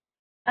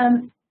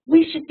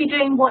 we should be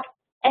doing what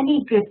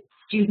any good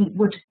student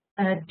would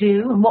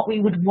do and what we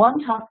would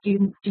want our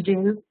students to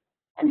do,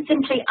 and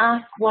simply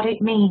ask what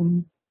it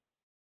means.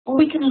 Or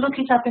we can look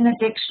it up in a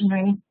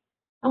dictionary,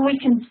 and we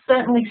can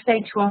certainly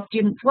say to our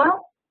students,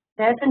 well,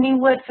 there's a new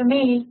word for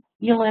me,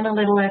 you learn a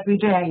little every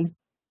day.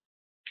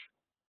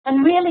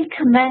 And really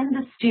commend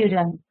the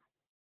students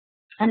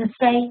and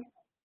say,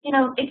 you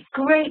know, it's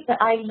great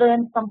that I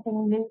learned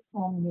something new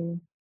from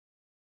you.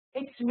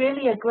 It's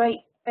really a great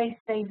face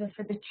saver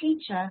for the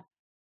teacher,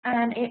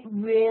 and it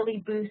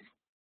really boosts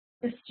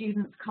the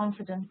student's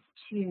confidence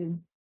too.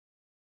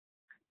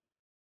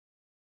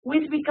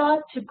 With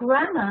regard to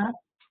grammar,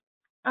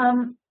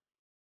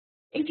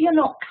 if you're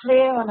not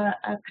clear on a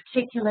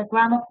particular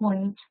grammar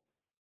point,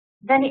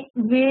 then it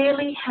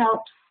really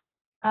helps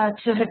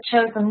to have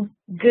chosen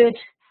good,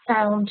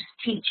 sound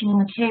teaching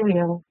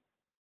materials.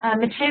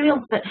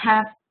 Materials that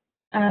have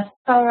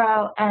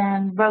thorough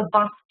and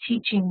robust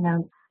teaching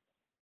notes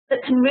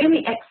that can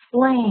really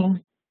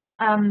explain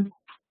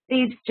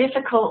these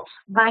difficult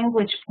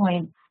language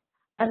points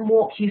and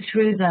walk you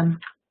through them.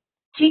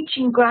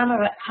 Teaching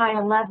grammar at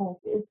higher levels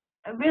is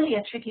really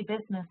a tricky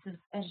business,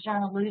 as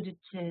Jeanne alluded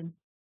to.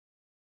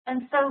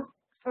 And so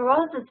for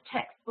us as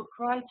textbook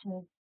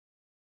writers,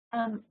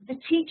 the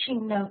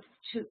teaching notes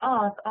to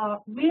us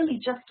are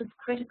really just as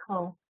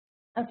critical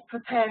as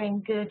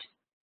preparing good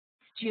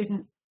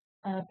student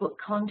book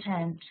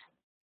content.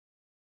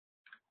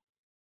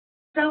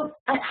 So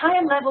at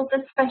higher levels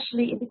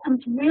especially, it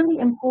becomes really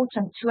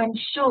important to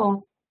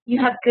ensure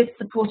you have good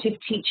supportive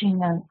teaching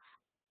notes.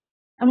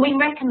 And we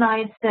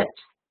recognize that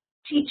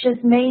teachers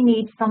may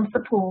need some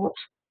support.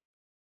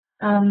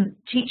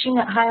 Teaching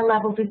at higher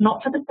levels is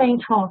not for the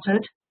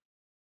faint-hearted.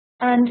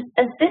 And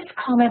as this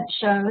comment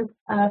shows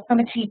from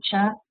a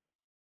teacher,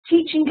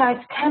 teaching guides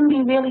can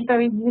be really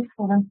very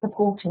useful and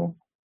supportive.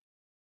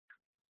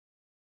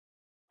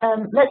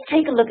 Let's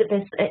take a look at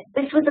this.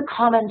 This was a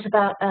comment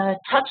about a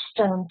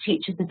Touchstone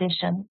Teacher's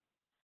Edition,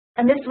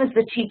 and this was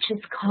the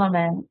teacher's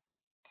comment.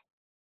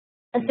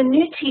 As a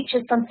new teacher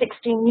some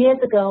 16 years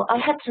ago, I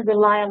had to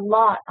rely a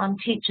lot on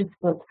teachers'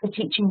 books for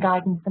teaching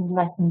guidance and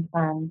lesson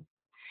plans.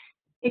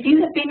 If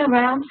you have been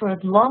around for as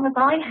long as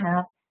I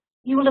have,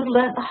 you will have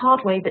learnt the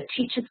hard way that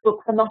teachers'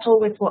 books are not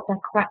always what they're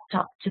cracked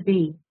up to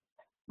be.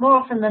 More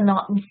often than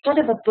not, instead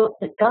of a book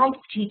that guides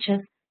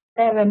teachers,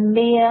 they're a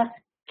mere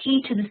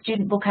key to the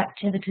student book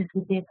activities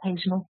with the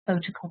occasional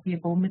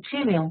photocopyable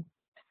material.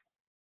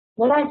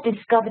 What I've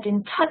discovered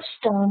in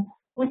Touchstone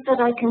was that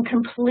I can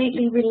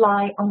completely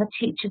rely on the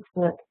teacher's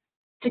book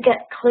to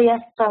get clear,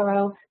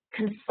 thorough,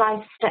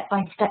 concise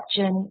step-by-step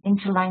journey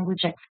into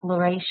language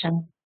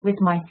exploration with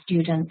my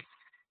students,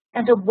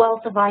 and a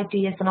wealth of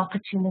ideas and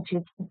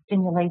opportunities for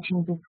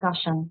stimulating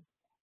discussion.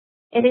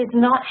 It is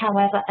not,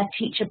 however, a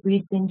teacher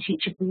breathes in,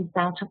 teacher breathes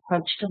out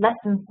approach to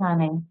lesson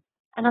planning,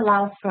 and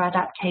allows for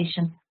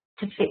adaptation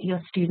to fit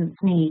your students'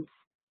 needs.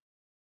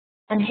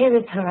 And here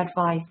is her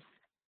advice.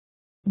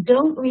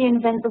 Don't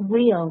reinvent the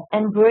wheel.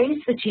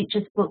 Embrace the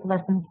teacher's book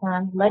lesson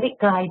plan. Let it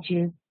guide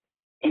you.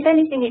 If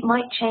anything, it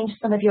might change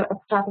some of your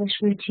established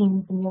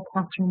routines and your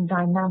classroom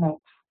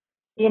dynamics.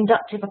 The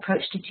inductive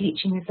approach to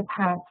teaching is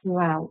apparent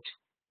throughout,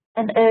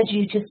 and urge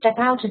you to step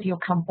out of your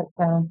comfort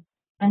zone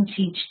and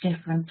teach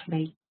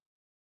differently.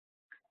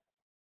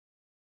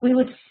 We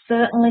would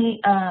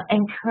certainly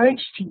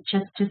encourage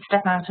teachers to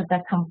step out of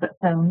their comfort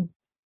zone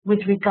with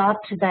regard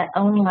to their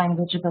own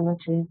language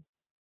abilities.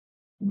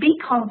 Be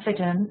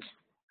confident,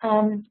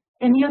 and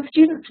your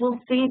students will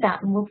see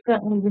that and will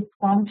certainly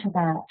respond to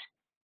that.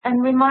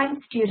 And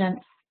remind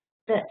students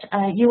that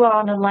you are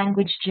on a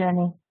language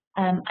journey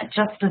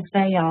just as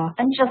they are,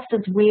 and just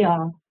as we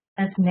are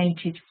as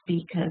native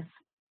speakers.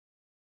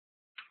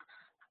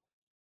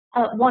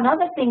 One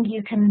other thing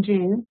you can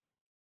do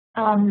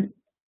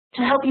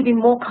to help you be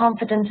more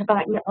confident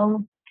about your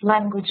own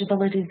language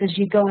abilities as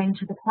you go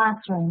into the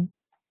classroom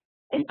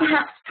is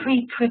perhaps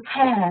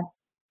pre-prepare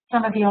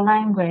some of your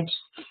language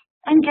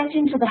and get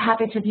into the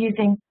habit of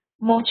using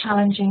more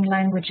challenging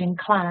language in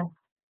class.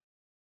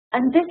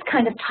 And this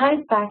kind of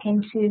ties back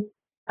into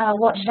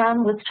what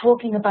Jeanne was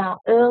talking about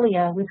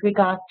earlier with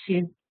regard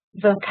to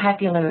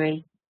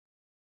vocabulary.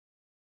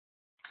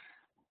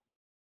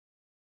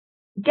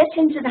 Get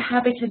into the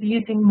habit of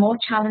using more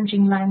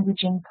challenging language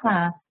in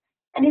class,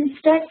 and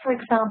instead, for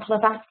example,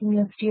 of asking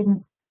your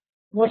students,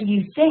 what do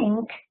you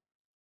think?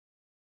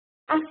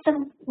 Ask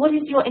them, what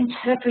is your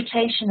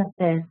interpretation of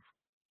this?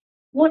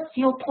 What's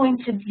your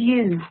point of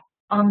view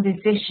on this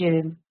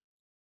issue?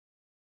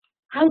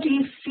 How do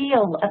you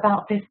feel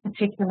about this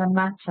particular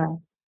matter?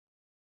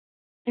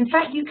 In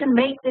fact, you can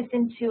make this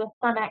into a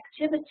fun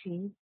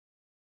activity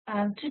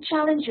to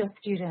challenge your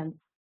students.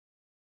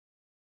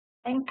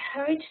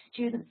 Encourage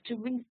students to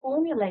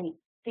reformulate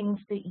things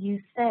that you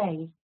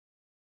say.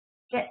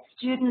 Get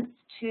students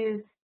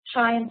to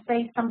try and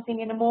say something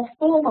in a more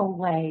formal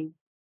way,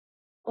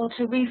 or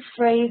to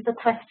rephrase the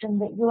question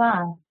that you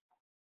ask,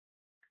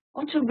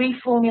 or to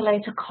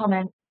reformulate a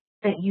comment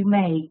that you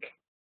make,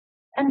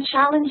 and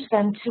challenge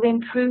them to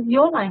improve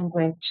your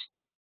language.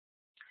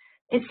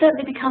 It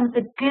certainly becomes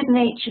a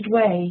good-natured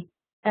way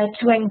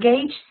to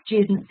engage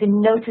students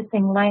in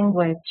noticing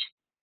language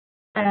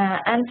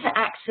and to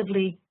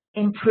actively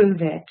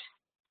improve it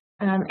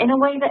in a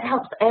way that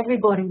helps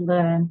everybody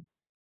learn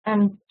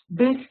and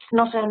boosts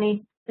not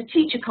only the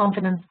teacher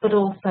confidence but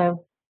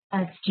also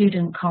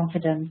student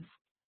confidence.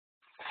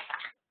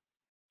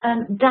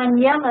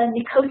 Daniela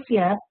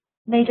Nicosia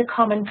made a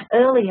comment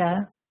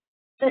earlier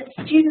that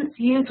students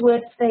use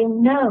words they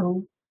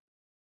know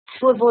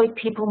to avoid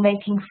people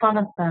making fun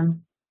of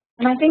them.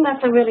 And I think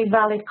that's a really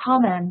valid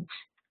comment.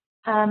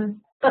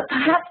 But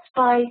perhaps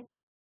by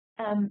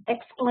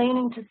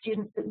explaining to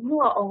students that you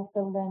are also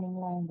learning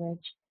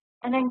language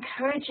and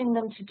encouraging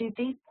them to do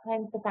these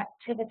kinds of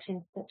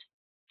activities that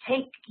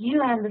take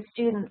you and the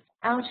students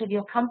out of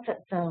your comfort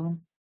zone,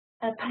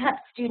 perhaps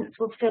students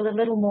will feel a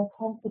little more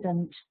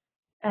confident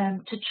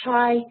to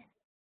try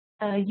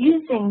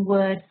using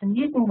words and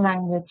using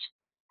language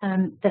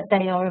that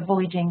they are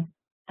avoiding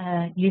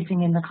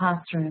using in the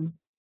classroom.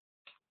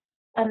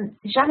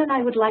 Jeanne and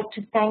I would like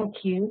to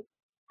thank you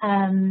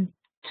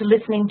to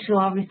listening to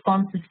our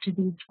responses to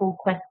these 4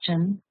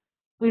 questions.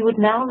 We would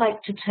now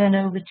like to turn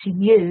over to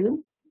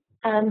you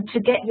to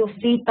get your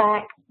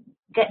feedback,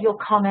 get your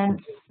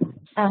comments,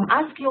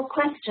 ask your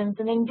questions,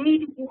 and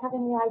indeed, if you have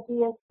any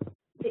ideas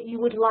that you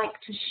would like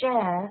to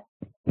share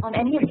on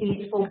any of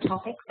these 4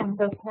 topics, on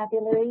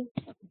vocabulary,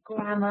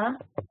 grammar,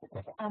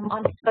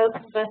 on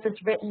spoken versus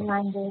written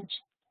language,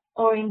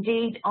 or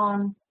indeed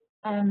on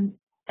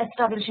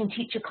establishing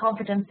teacher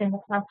confidence in the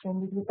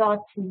classroom with regard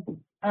to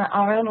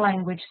our own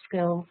language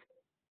skills,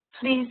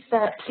 please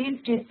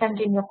do send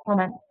in your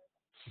comments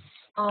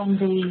on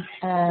the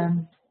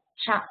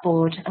chat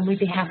board, and we'd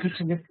be happy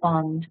to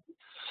respond.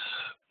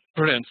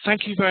 Brilliant.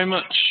 Thank you very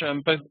much,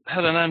 both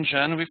Helen and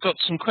Jeanne. We've got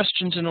some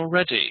questions in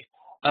already.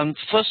 The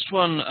first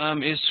one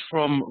is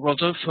from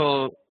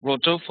Rodolfo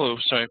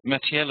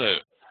Mattiello.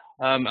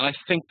 And I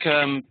think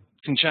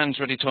Jeanne's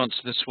ready to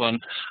answer this one.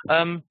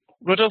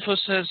 Rodolfo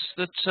says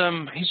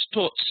that he's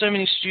taught so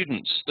many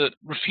students that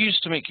refuse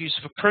to make use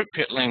of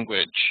appropriate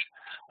language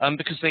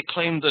because they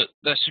claim that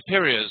their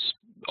superiors,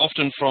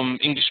 often from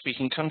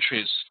English-speaking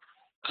countries,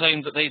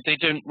 claim that they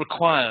don't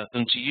require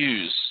them to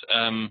use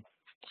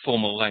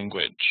formal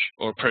language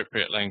or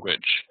appropriate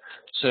language.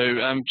 So,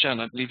 Jeanne,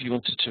 I believe you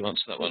wanted to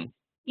answer that one.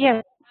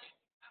 Yes,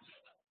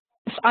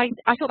 I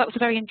thought that was a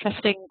very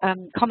interesting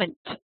comment,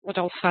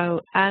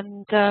 Rodolfo.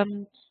 And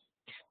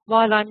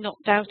while I'm not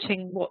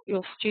doubting what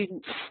your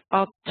students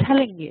are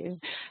telling you,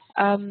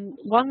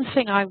 one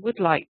thing I would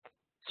like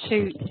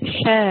to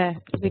share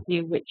with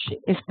you, which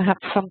is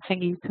perhaps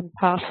something you can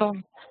pass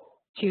on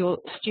to your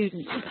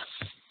students.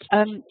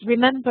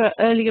 Remember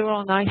earlier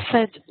on I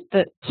said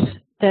that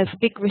there's a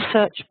big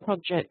research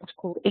project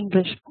called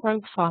English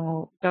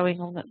Profile going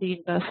on at the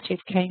University of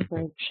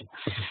Cambridge.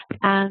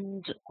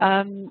 And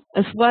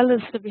as well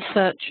as the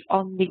research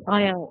on the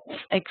IELTS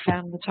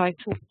exam that I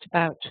talked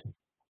about,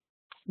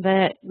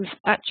 there was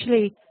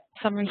actually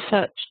some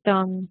research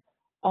done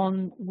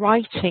on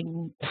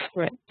writing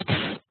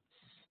scripts.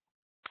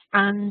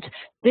 And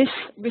this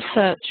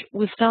research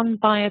was done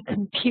by a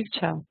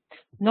computer,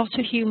 not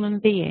a human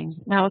being.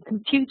 Now, a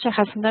computer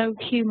has no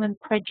human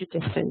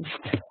prejudices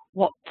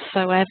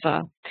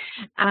whatsoever,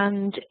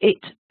 and it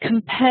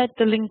compared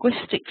the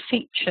linguistic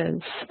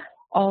features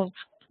of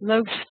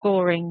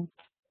low-scoring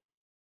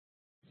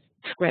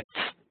scripts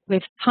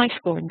with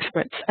high-scoring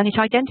scripts, and it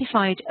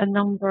identified a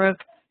number of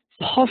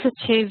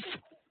positive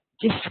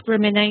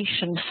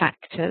discrimination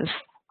factors,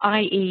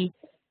 i.e.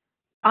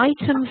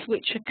 items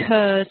which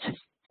occurred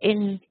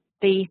in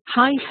the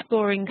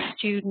high-scoring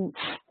students'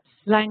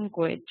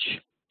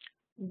 language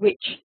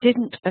which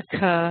didn't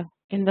occur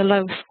in the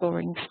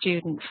low-scoring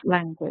students'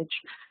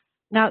 language.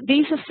 Now,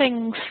 these are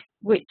things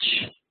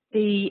which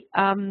the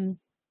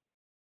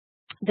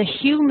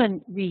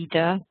human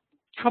reader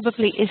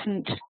probably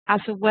isn't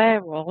as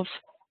aware of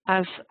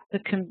as the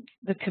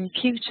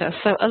computer.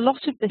 So a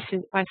lot of this,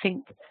 I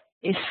think,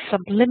 is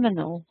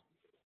subliminal.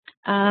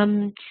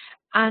 And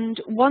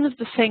one of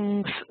the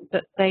things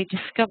that they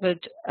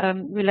discovered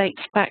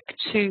relates back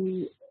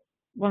to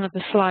one of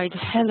the slides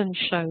Helen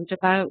showed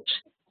about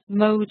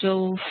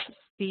modal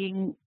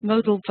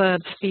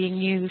verbs being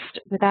used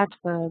with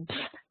adverbs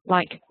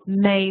like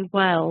may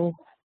well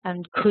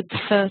and could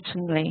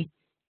certainly.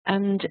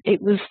 And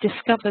it was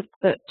discovered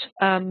that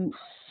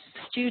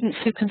students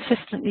who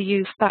consistently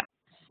use that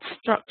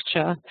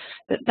structure,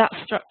 that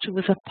structure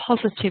was a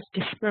positive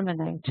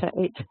discriminator.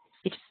 It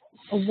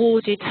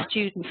awarded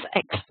students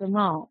extra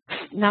marks.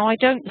 Now, I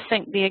don't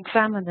think the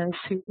examiners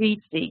who read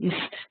these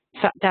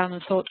sat down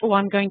and thought, oh,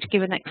 I'm going to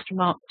give an extra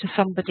mark to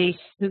somebody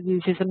who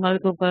uses a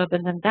modal verb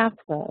and an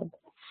adverb.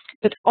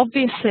 But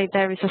obviously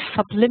there is a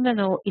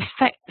subliminal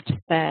effect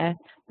there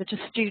that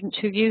a student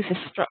who uses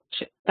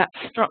that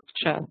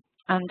structure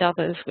and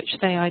others which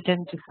they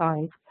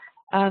identified,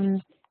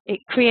 it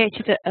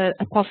created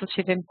a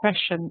positive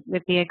impression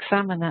with the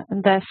examiner,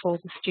 and therefore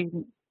the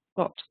student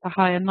got a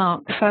higher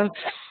mark. So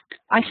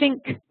I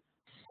think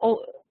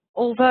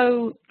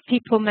although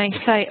people may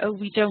say, oh,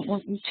 we don't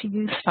want you to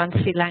use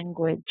fancy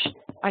language,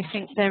 I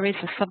think there is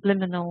a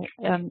subliminal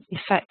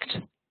effect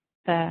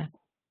there.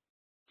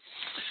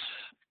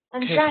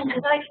 And Jeanne,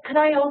 could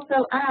I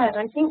also add,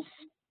 I think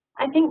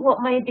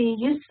what may be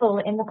useful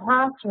in the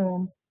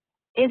classroom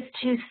is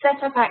to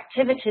set up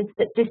activities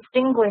that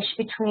distinguish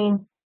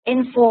between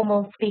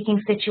informal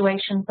speaking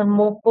situations and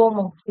more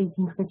formal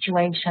speaking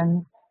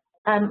situations.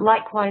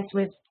 Likewise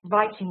with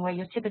writing, where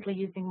you're typically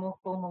using more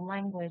formal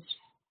language.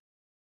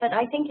 But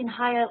I think in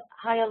higher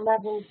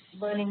level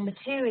learning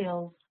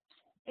materials,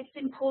 it's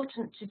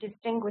important to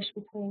distinguish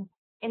between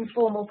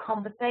informal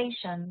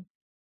conversation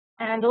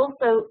and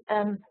also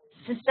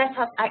to set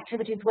up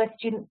activities where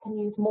students can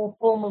use more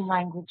formal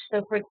language.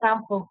 So, for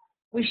example,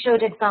 we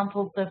showed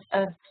examples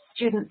of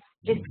students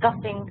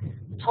discussing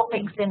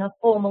topics in a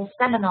formal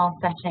seminar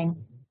setting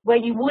where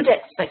you would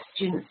expect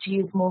students to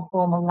use more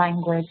formal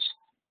language.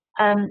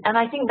 And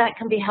I think that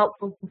can be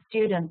helpful for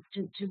students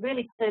to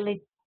really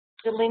clearly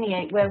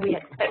delineate where we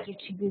expect you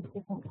to use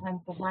different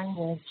kinds of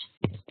language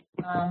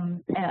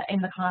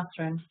in the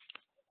classroom.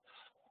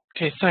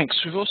 Okay, thanks.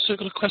 We've also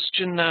got a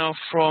question now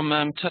from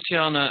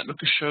Tatiana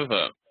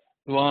Lukashova,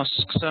 who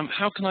asks,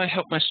 how can I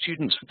help my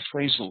students with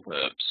phrasal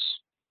verbs?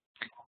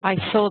 I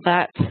saw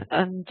that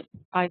and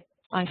I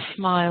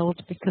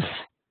smiled because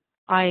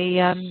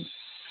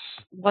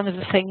one of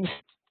the things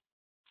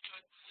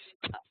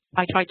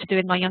I tried to do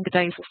in my younger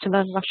days was to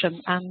learn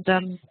Russian,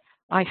 and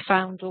I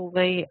found all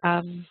the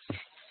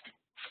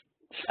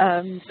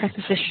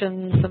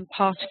prepositions and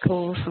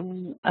particles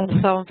and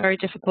so on very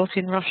difficult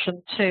in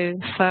Russian too.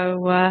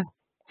 So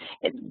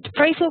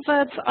phrasal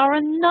verbs are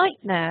a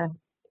nightmare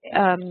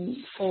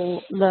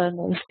for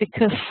learners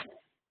because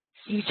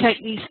you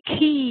take these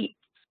key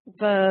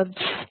verbs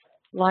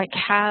like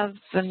have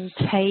and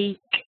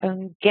take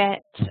and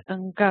get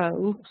and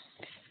go,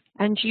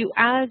 and you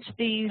add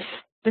these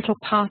little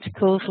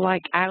particles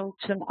like out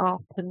and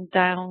up and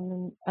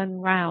down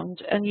and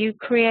round, and you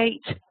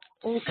create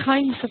all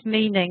kinds of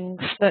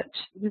meanings that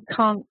you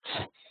can't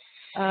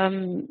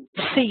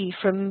see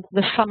from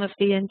the sum of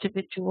the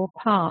individual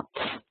parts.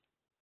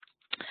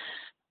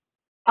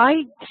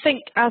 I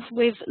think, as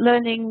with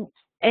learning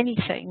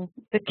anything,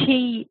 the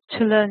key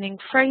to learning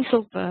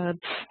phrasal verbs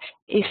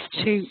is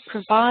to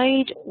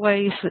provide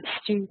ways that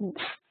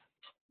students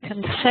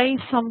can say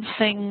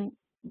something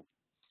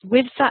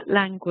with that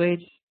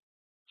language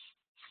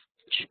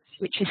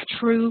which is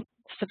true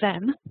for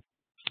them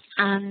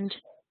and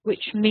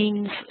which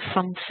means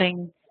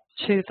something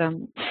to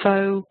them.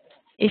 So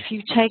if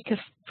you take a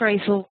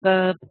phrasal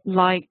verb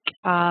like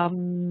I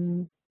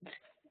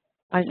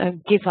don't know,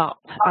 give up,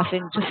 as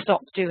in to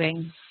stop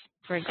doing,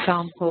 for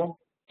example,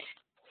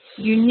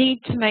 you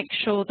need to make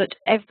sure that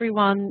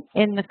everyone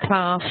in the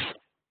class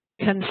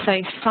can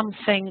say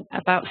something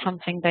about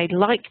something they'd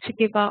like to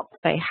give up,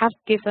 they have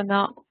given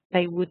up,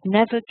 they would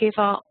never give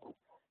up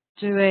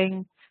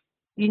doing.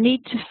 You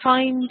need to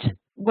find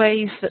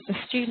ways that the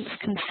students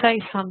can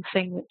say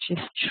something which is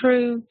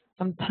true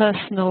and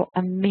personal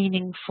and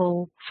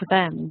meaningful for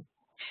them.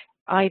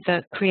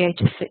 Either create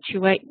a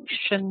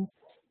situation,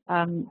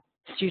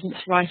 students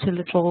write a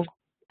little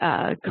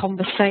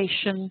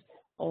conversation,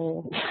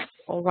 or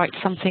write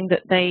something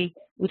that they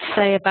would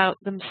say about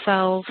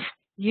themselves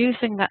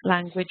using that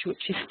language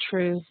which is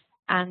true,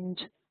 and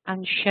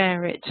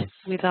share it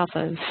with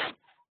others.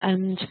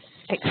 And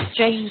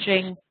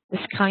exchanging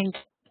this kind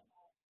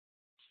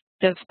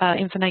of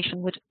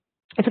information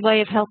is a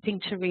way of helping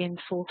to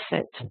reinforce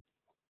it.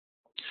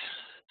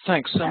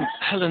 Thanks.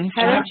 Helen,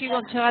 do you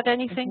want to add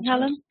anything,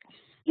 Helen?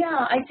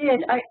 Yeah, I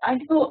did. I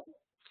thought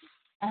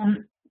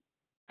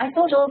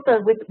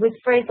also with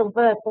phrasal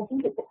verbs, I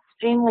think it's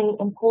extremely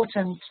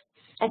important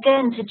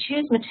again, to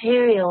choose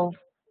materials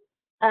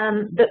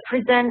that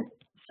present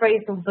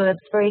phrasal verbs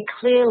very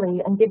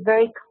clearly and give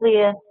very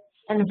clear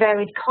and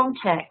varied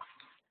context,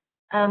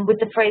 with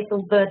the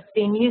phrasal verbs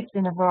being used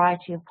in a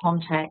variety of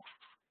contexts.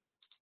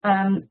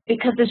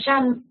 Because as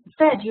Jeanne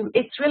said,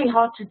 it's really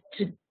hard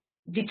to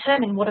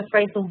determine what a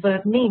phrasal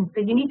verb means.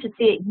 So you need to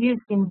see it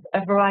used in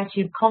a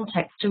variety of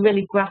contexts to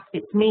really grasp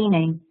its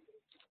meaning.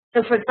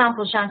 So for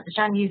example,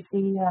 Jeanne used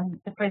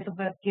the phrasal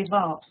verb give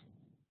up.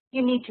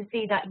 You need to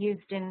see that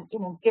used in,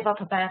 give up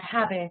a bad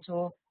habit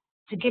or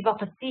to give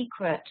up a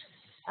secret.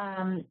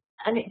 And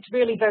it's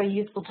really very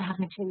useful to have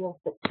materials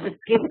that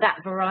give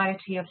that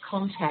variety of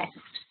context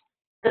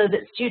so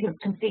that students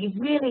can see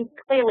really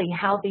clearly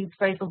how these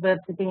phrasal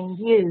verbs are being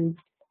used.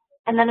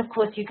 And then, of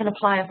course, you can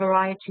apply a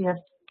variety of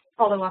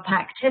follow-up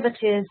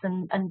activities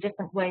and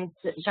different ways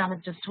that Jeanne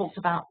has just talked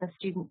about for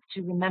students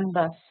to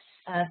remember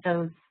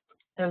those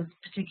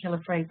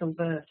particular phrasal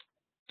verbs.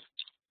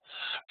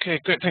 Okay,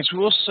 great, thanks. We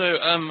also,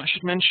 I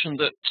should mention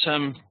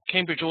that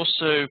Cambridge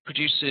also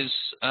produces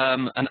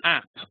an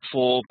app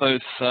for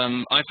both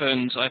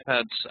iPhones,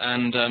 iPads,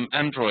 and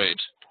Android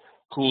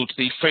called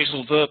the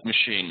Phrasal Verb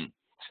Machine.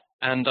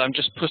 And I'm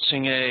just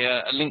putting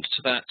a link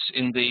to that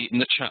in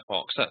the chat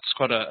box. That's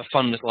quite a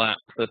fun little app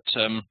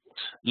that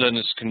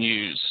learners can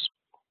use.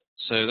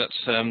 So that's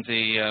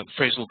the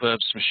Phrasal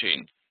Verbs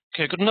Machine.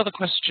 Okay, got another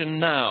question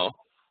now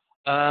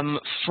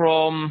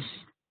from,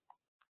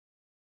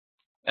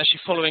 actually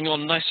following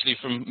on nicely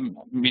from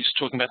me just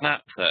talking about an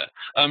app there,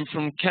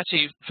 from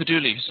Katy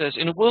Faduli, who says,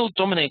 in a world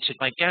dominated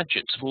by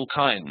gadgets of all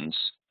kinds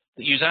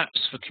that use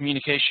apps for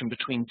communication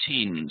between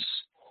teens,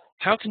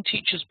 how can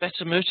teachers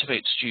better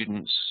motivate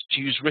students to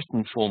use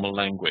written formal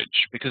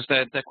language? Because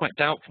they're quite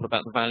doubtful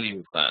about the value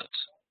of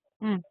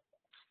that.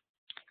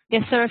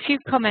 Yes, there are a few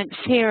comments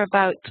here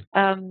about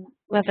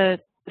whether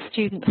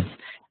students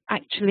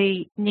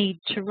actually need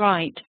to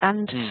write.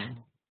 And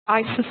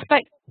I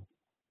suspect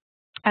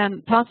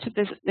part of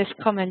this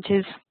comment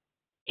is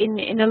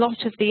in a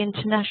lot of the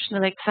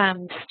international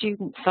exams,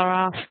 students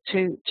are asked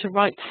to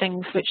write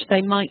things which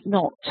they might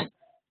not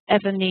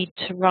ever need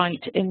to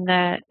write in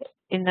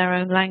their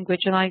own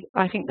language, and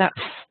I think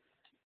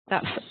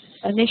that's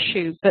an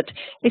issue. But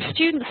if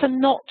students are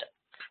not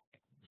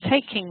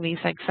taking these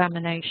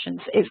examinations,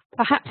 it's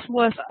perhaps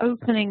worth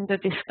opening the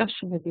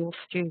discussion with your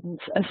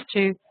students as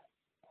to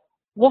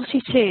what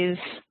it is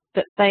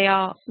that they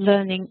are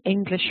learning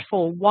English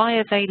for. Why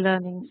are they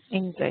learning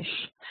English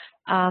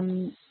at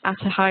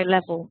a high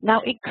level?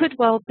 Now, it could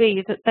well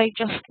be that they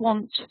just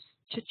want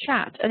to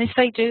chat, and if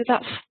they do,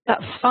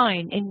 that's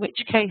fine, in which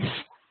case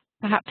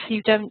perhaps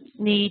you don't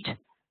need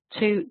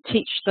to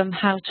teach them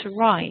how to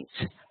write.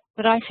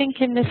 But I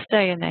think in this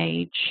day and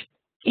age,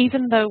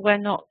 even though we're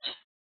not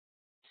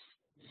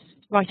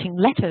writing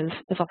letters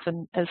as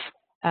often as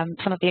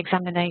some of the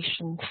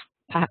examinations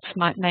perhaps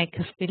might make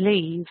us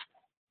believe,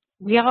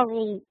 we are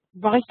all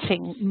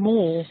writing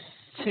more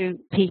to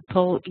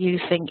people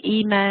using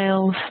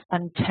emails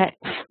and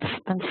texts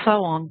and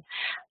so on.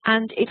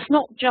 And it's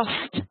not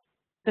just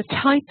the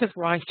type of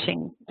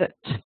writing that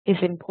is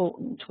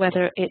important,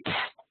 whether it's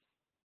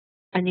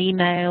an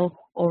email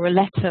or a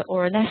letter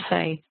or an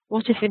essay.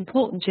 What is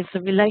important is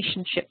the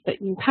relationship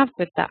that you have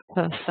with that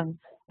person.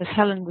 As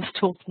Helen was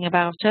talking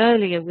about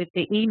earlier with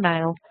the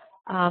email,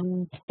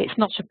 it's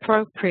not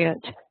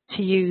appropriate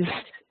to use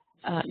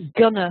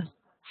gunner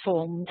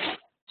forms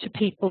to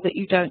people that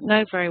you don't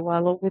know very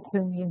well or with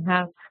whom you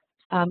have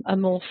a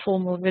more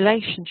formal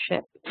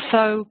relationship.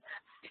 So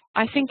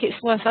I think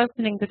it's worth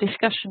opening the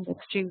discussion with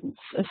students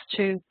as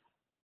to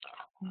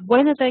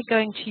when are they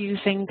going to use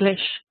English,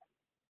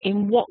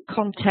 in what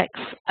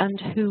context, and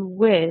who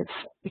with,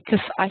 because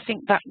I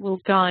think that will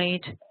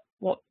guide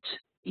what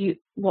you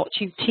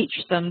teach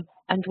them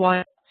and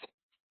why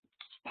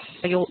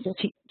you're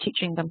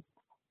teaching them.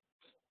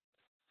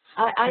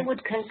 I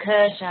would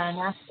concur, Jeanne,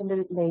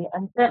 absolutely.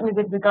 And certainly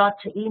with regard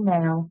to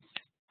email,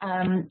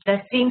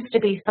 there seems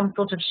to be some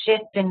sort of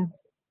shift in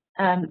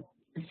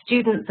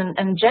students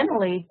and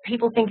generally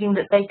people thinking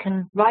that they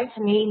can write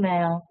an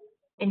email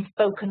in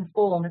spoken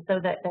form as though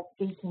that they're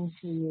speaking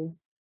to you.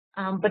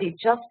 But it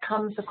just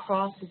comes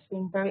across as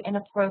being very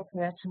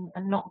inappropriate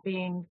and not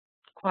being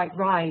quite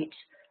right.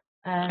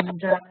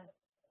 And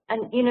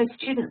you know,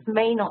 students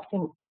may not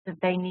think that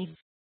they need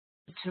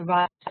to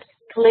write.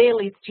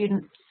 Clearly,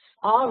 students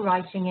are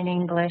writing in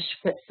English,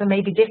 but for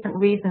maybe different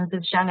reasons,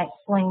 as Jeanne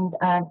explained.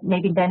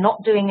 Maybe they're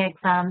not doing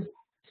exams,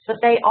 but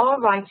they are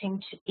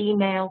writing to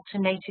email to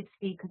native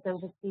speakers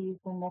overseas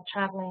when they're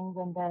traveling,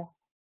 when they're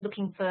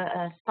looking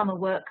for summer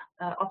work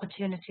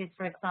opportunities,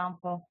 for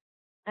example.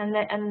 And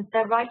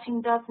their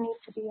writing does need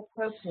to be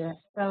appropriate.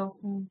 So,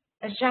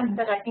 as Jeanne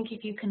said, I think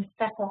if you can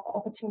set up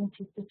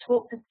opportunities to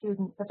talk to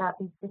students about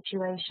these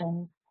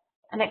situations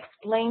and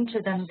explain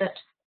to them that,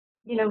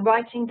 you know,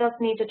 writing does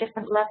need a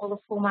different level of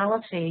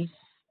formality.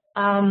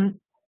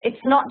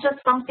 It's not just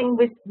something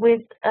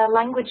with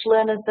language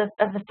learners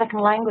of the second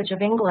language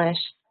of English.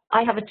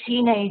 I have a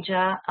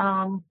teenager,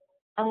 and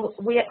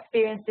we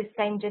experience this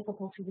same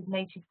difficulty with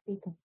native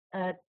speakers,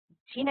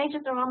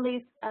 teenagers are on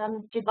these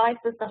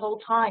devices the whole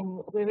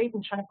time. We're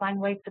even trying to find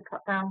ways to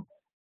cut down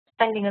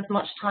spending as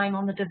much time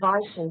on the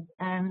devices,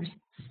 and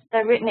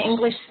their written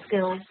English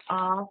skills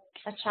are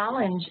a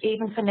challenge,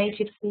 even for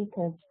native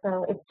speakers.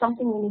 So it's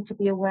something we need to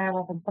be aware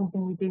of and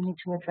something we do need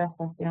to address,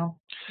 I feel.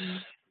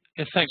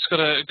 Yeah, thanks. Got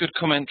a good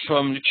comment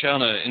from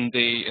Luciana in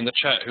the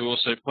chat, who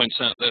also points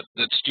out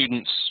that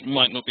students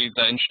might not be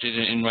that interested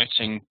in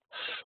writing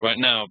right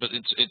now, but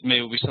it may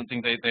be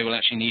something they will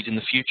actually need in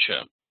the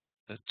future.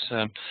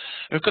 But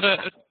we've got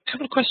a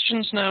couple of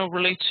questions now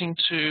relating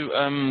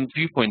to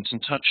Viewpoint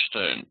and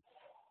Touchstone.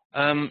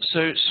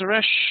 So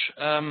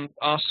Suresh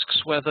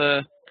asks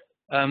whether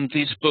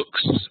these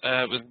books,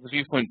 the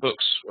Viewpoint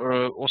books,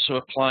 also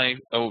apply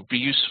or be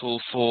useful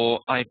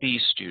for IB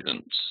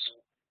students.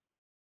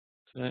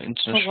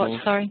 International,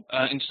 what, sorry?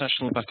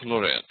 International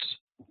Baccalaureate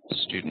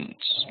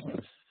students.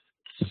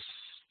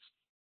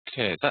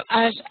 Okay, that's...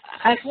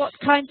 And what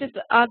kind of,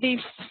 are these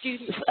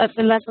students at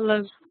the level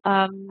of,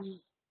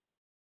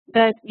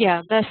 they're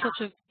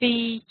sort of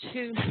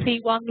B2,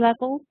 C1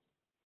 level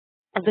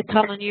of the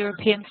Common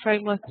European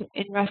Framework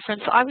in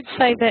Reference? I would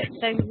say that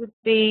they would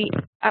be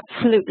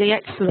absolutely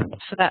excellent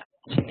for that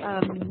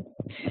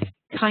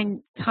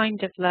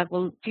kind of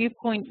level.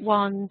 Viewpoint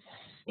 1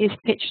 is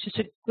pitched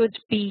at a good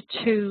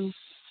B2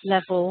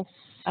 level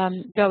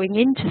going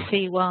into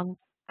C1,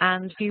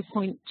 and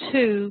Viewpoint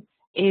 2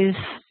 is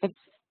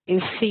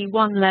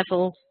C1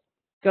 level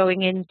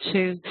going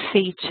into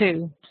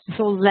C2.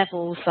 So all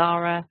levels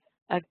are a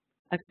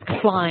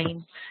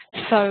climb.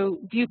 So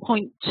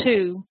Viewpoint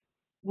 2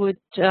 would,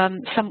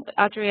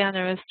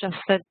 Adriana has just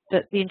said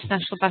that the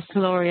International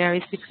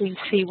Baccalaureate is between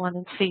C1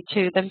 and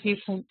C2, then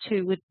Viewpoint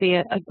 2 would be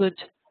a good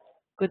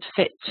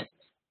fit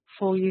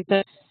for you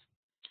there.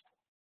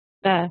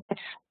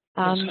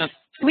 Can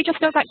we just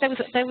go back?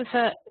 There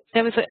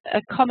was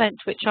a comment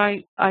which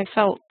I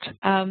felt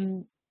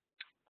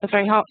a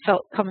very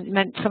heartfelt comment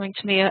meant something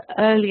to me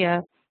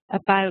earlier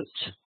about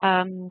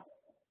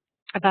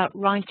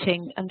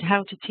writing and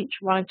how to teach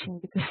writing,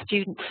 because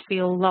students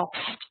feel lost,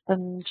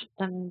 and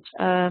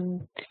I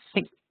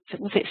think,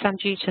 was it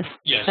Sanjita?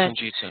 Yes,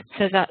 Sanjita.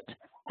 So that,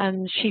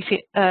 and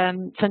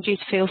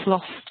Sanjita feels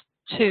lost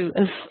too,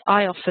 as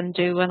I often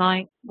do when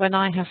I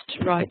have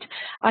to write.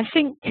 I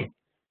think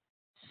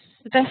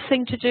the best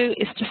thing to do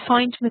is to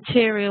find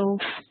materials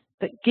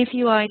that give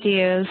you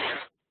ideas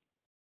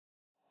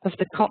of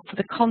the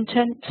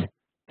content,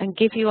 and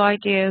give you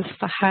ideas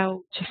for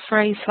how to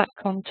phrase that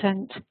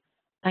content,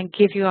 and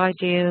give you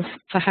ideas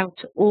for how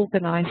to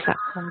organize that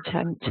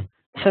content.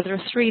 So there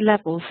are 3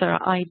 levels. There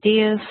are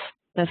ideas,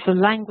 there's the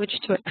language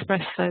to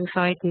express those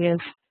ideas,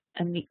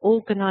 and the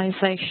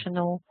organization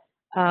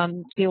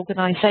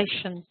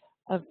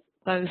of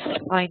those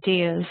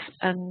ideas,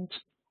 and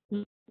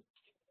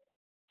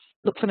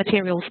look for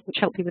materials which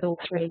help you with all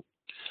 3.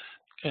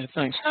 Okay,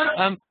 thanks.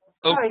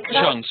 Sorry,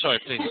 Jeanne, sorry,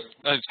 please.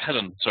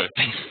 Helen, sorry,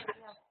 please.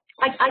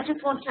 I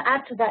just want to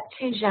add to that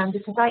too, Jeanne,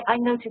 because I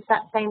noticed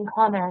that same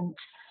comment.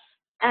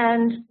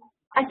 And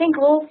I think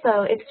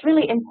also it's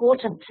really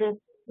important to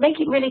make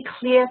it really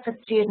clear for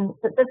students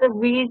that there's a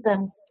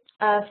reason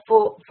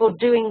for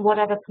doing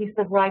whatever piece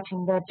of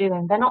writing they're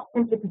doing. They're not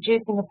simply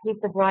producing a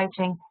piece of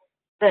writing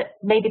that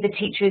maybe the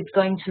teacher is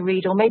going to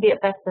read, or maybe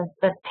at best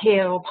the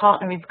peer or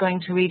partner is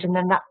going to read, and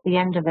then that's the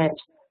end of it.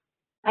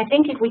 I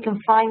think if we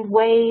can find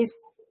ways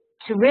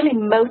to really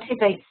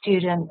motivate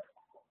students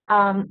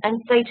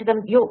and say to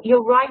them,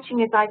 your writing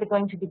is either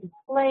going to be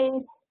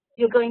displayed,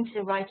 you're going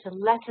to write a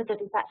letter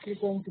that is actually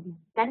going to be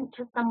sent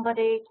to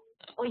somebody,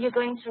 or you're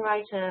going to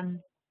write a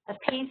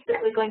piece that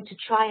we're going to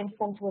try and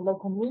send to a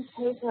local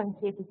newspaper and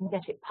see if we can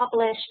get it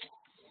published,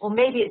 or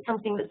maybe it's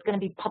something that's going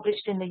to be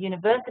published in the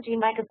university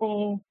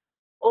magazine,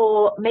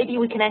 or maybe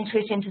we can enter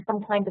it into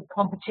some kind of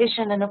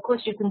competition. And of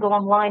course you can go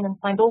online and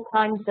find all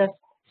kinds of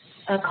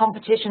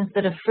competitions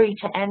that are free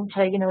to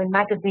enter, you know, in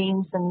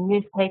magazines and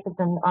newspapers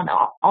and on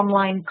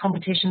online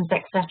competitions,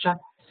 etc.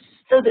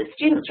 So that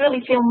students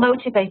really feel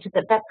motivated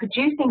that they're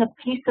producing a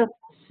piece of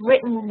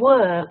written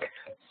work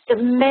that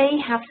may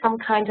have some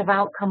kind of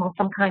outcome or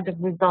some kind of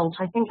result.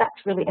 I think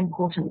that's really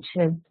important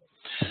too.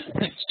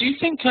 Thanks. Do you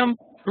think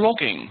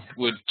blogging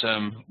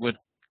would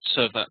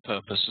serve that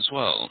purpose as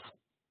well?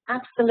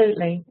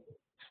 Absolutely.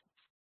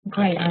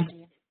 Great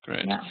idea.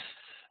 Great. Yeah.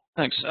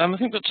 Thanks. I think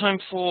we've got time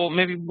for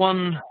maybe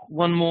one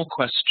more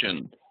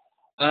question.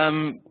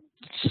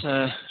 Let's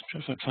try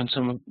to find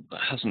someone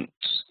that hasn't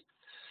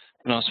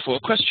been asked for. A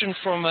question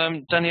from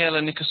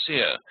Daniela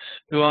Nicosia,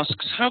 who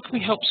asks, how can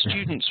we help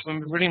students when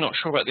we're really not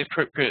sure about the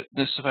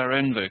appropriateness of our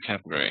own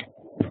vocabulary?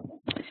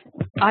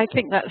 I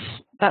think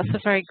that's a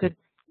very good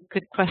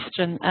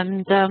question,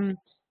 and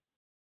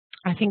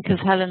I think, as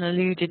Helen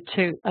alluded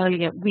to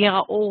earlier, we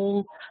are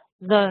all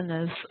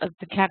learners of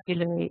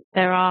vocabulary.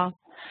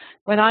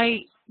 When I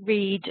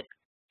read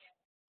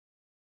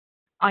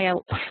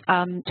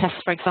IELTS tests,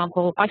 for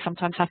example, I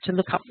sometimes have to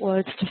look up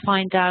words to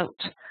find out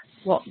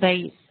what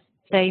they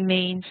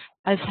mean.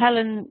 As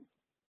Helen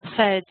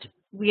said,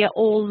 we are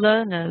all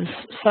learners.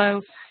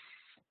 So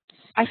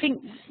I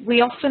think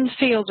we often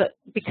feel that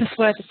because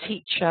we're the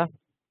teacher,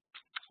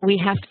 we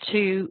have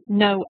to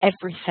know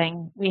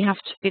everything. We have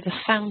to be the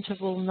fount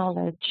of all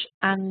knowledge,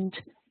 and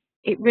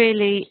it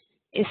really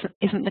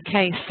isn't the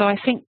case. So I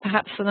think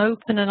perhaps an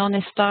open and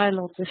honest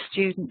dialogue with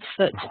students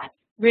that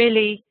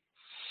really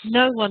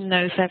no one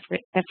knows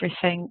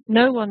everything,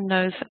 no one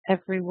knows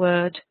every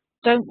word.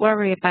 Don't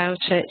worry about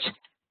it.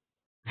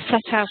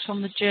 Set out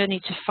on the journey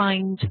to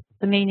find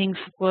the meanings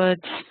of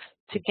words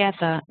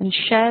together and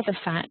share the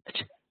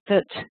fact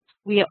that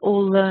we are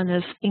all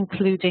learners,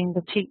 including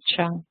the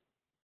teacher.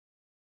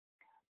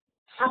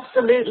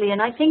 Absolutely,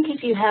 and I think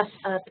if you have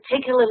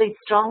particularly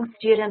strong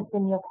students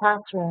in your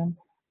classroom,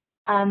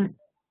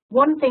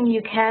 one thing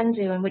you can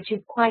do, and which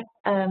is quite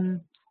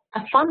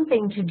a fun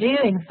thing to do,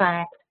 in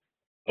fact,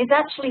 is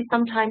actually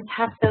sometimes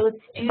have those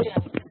students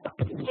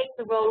take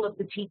the role of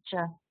the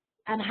teacher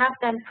and have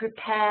them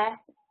prepare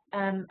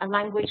a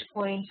language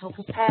point or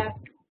prepare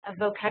a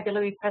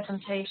vocabulary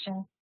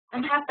presentation,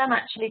 and have them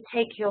actually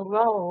take your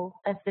role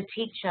as the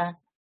teacher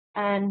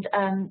and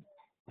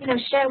you know,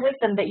 share with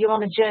them that you're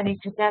on a journey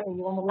together,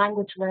 you're on a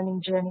language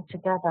learning journey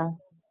together,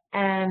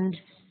 and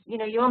you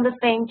know, you're on the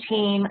same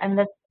team, and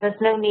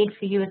there's no need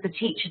for you as a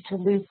teacher to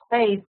lose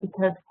face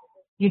because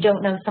you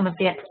don't know some of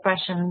the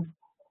expressions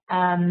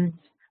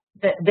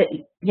that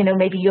you know,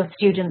 maybe your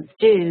students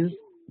do.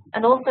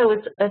 And also,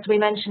 as we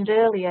mentioned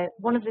earlier,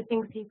 one of the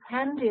things you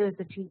can do as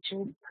a teacher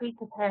is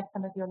pre-prepare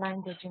some of your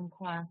language in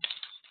class,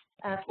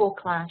 for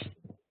class.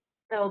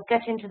 So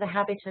get into the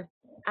habit of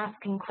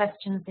asking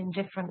questions in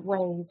different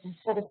ways.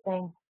 Instead of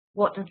saying,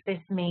 what does this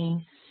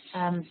mean?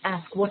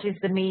 Ask, what is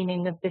the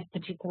meaning of this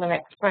particular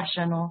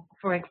expression, or,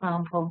 for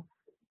example,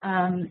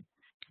 and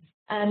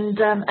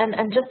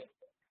just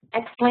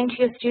explain to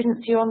your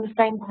students you're on the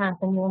same path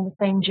and you're on the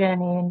same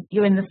journey and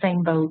you're in the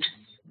same boat.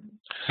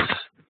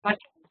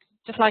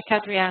 Just like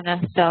Adriana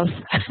does.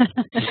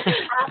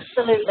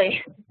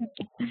 Absolutely.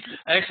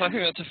 Excellent. I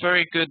think that's a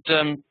very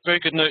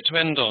good note to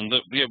end on.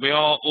 That we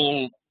are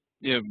all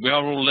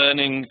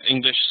learning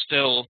English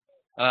still,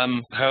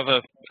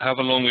 however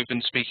long we've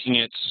been speaking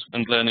it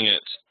and learning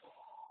it.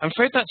 I'm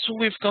afraid that's all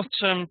we've got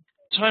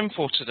time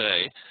for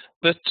today.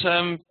 But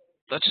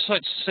I'd just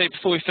like to say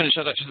before we finish,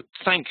 I'd like to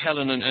thank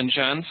Helen and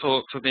Jeanne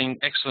for being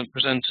excellent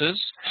presenters.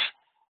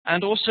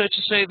 And also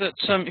to say that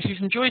if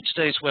you've enjoyed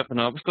today's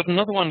webinar, we've got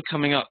another one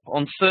coming up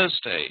on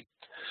Thursday,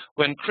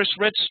 when Chris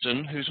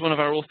Redston, who's one of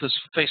our authors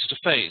for Face to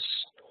Face,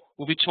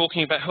 will be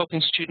talking about helping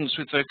students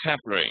with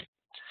vocabulary.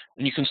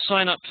 And you can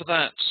sign up for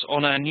that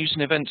on our news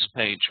and events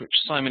page, which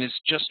Simon is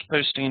just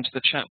posting into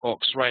the chat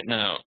box right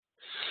now.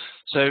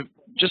 So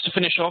just to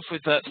finish off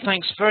with that,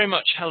 thanks very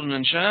much, Helen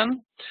and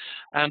Jeanne,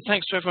 and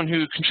thanks to everyone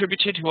who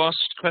contributed, who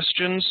asked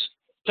questions.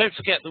 Don't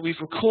forget that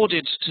we've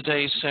recorded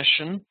today's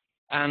session,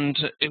 and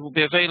it will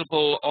be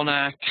available on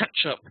our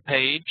catch-up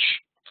page.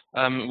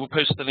 We'll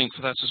post the link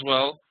for that as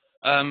well,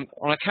 on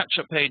our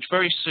catch-up page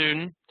very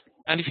soon.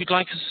 And if you'd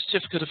like a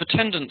certificate of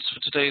attendance for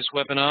today's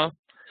webinar,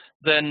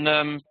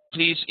 then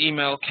please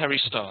email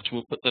Kerry Start.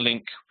 We'll put the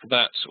link for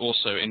that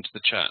also into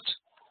the chat.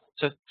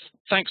 So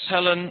thanks,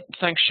 Helen.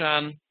 Thanks,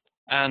 Jeanne.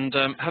 And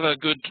have a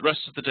good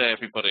rest of the day,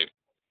 everybody.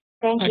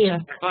 Thank you.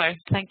 Bye.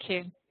 Thank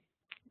you.